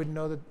hard that you wouldn't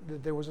know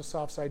that there was a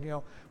soft side,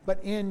 But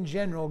in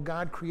general,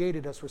 God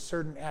created us with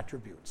certain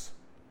attributes.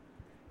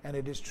 And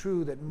it is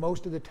true that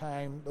most of the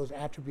time, those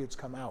attributes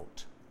come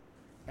out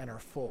and are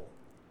full.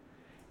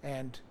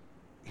 And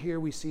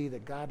here we see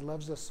that God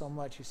loves us so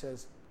much, he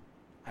says,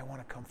 I want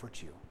to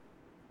comfort you.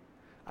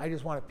 I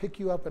just want to pick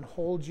you up and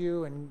hold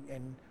you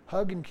and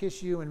hug and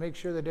kiss you and make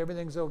sure that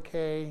everything's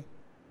okay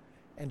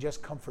and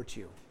just comfort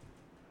you.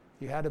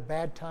 You had a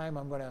bad time,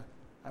 I'm going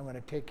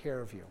to take care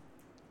of you.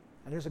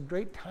 And there's a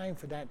great time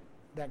for that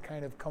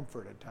kind of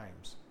comfort at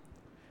times.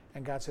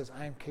 And God says,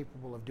 I am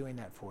capable of doing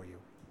that for you.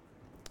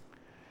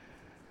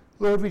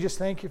 Lord, we just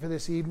thank you for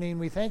this evening.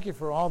 We thank you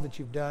for all that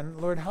you've done.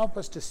 Lord, help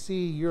us to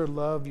see your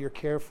love, your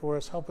care for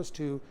us. Help us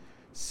to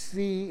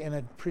see and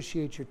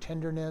appreciate your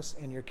tenderness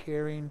and your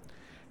caring.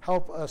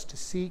 Help us to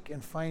seek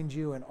and find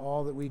you in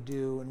all that we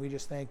do. And we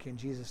just thank you in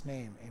Jesus'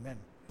 name. Amen.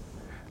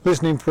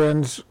 Listening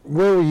friends,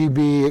 where will you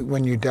be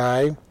when you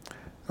die?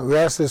 We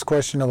ask this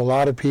question of a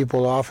lot of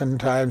people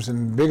oftentimes,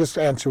 and the biggest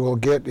answer we'll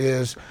get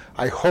is,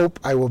 I hope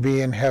I will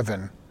be in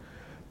heaven.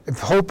 If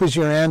hope is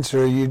your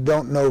answer, you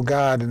don't know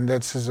God, and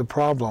that's a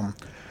problem.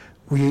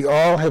 We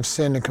all have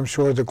sinned and come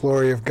short of the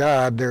glory of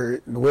God.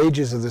 The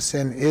wages of the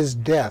sin is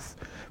death,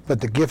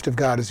 but the gift of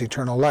God is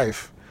eternal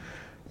life.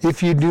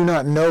 If you do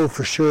not know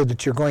for sure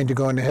that you're going to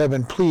go into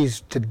heaven,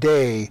 please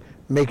today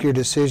make your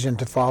decision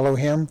to follow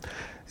him.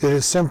 It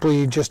is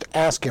simply just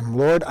ask him,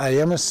 Lord, I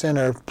am a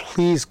sinner.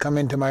 Please come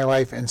into my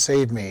life and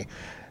save me,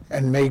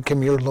 and make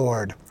him your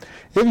Lord.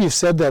 If you've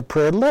said that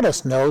prayer, let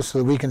us know so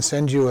that we can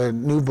send you a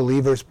new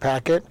believers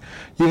packet.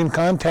 You can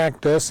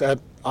contact us at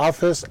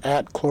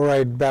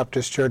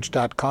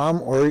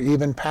office@chloridebaptistchurch.com or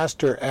even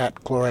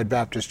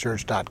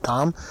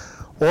pastor@chloridebaptistchurch.com.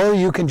 Or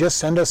you can just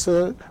send us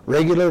a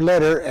regular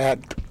letter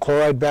at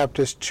Chloride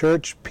Baptist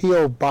Church,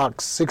 P.O.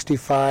 Box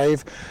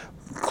 65,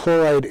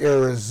 Chloride,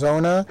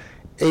 Arizona,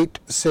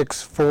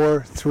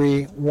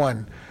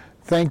 86431.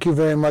 Thank you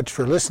very much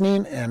for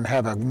listening, and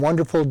have a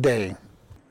wonderful day.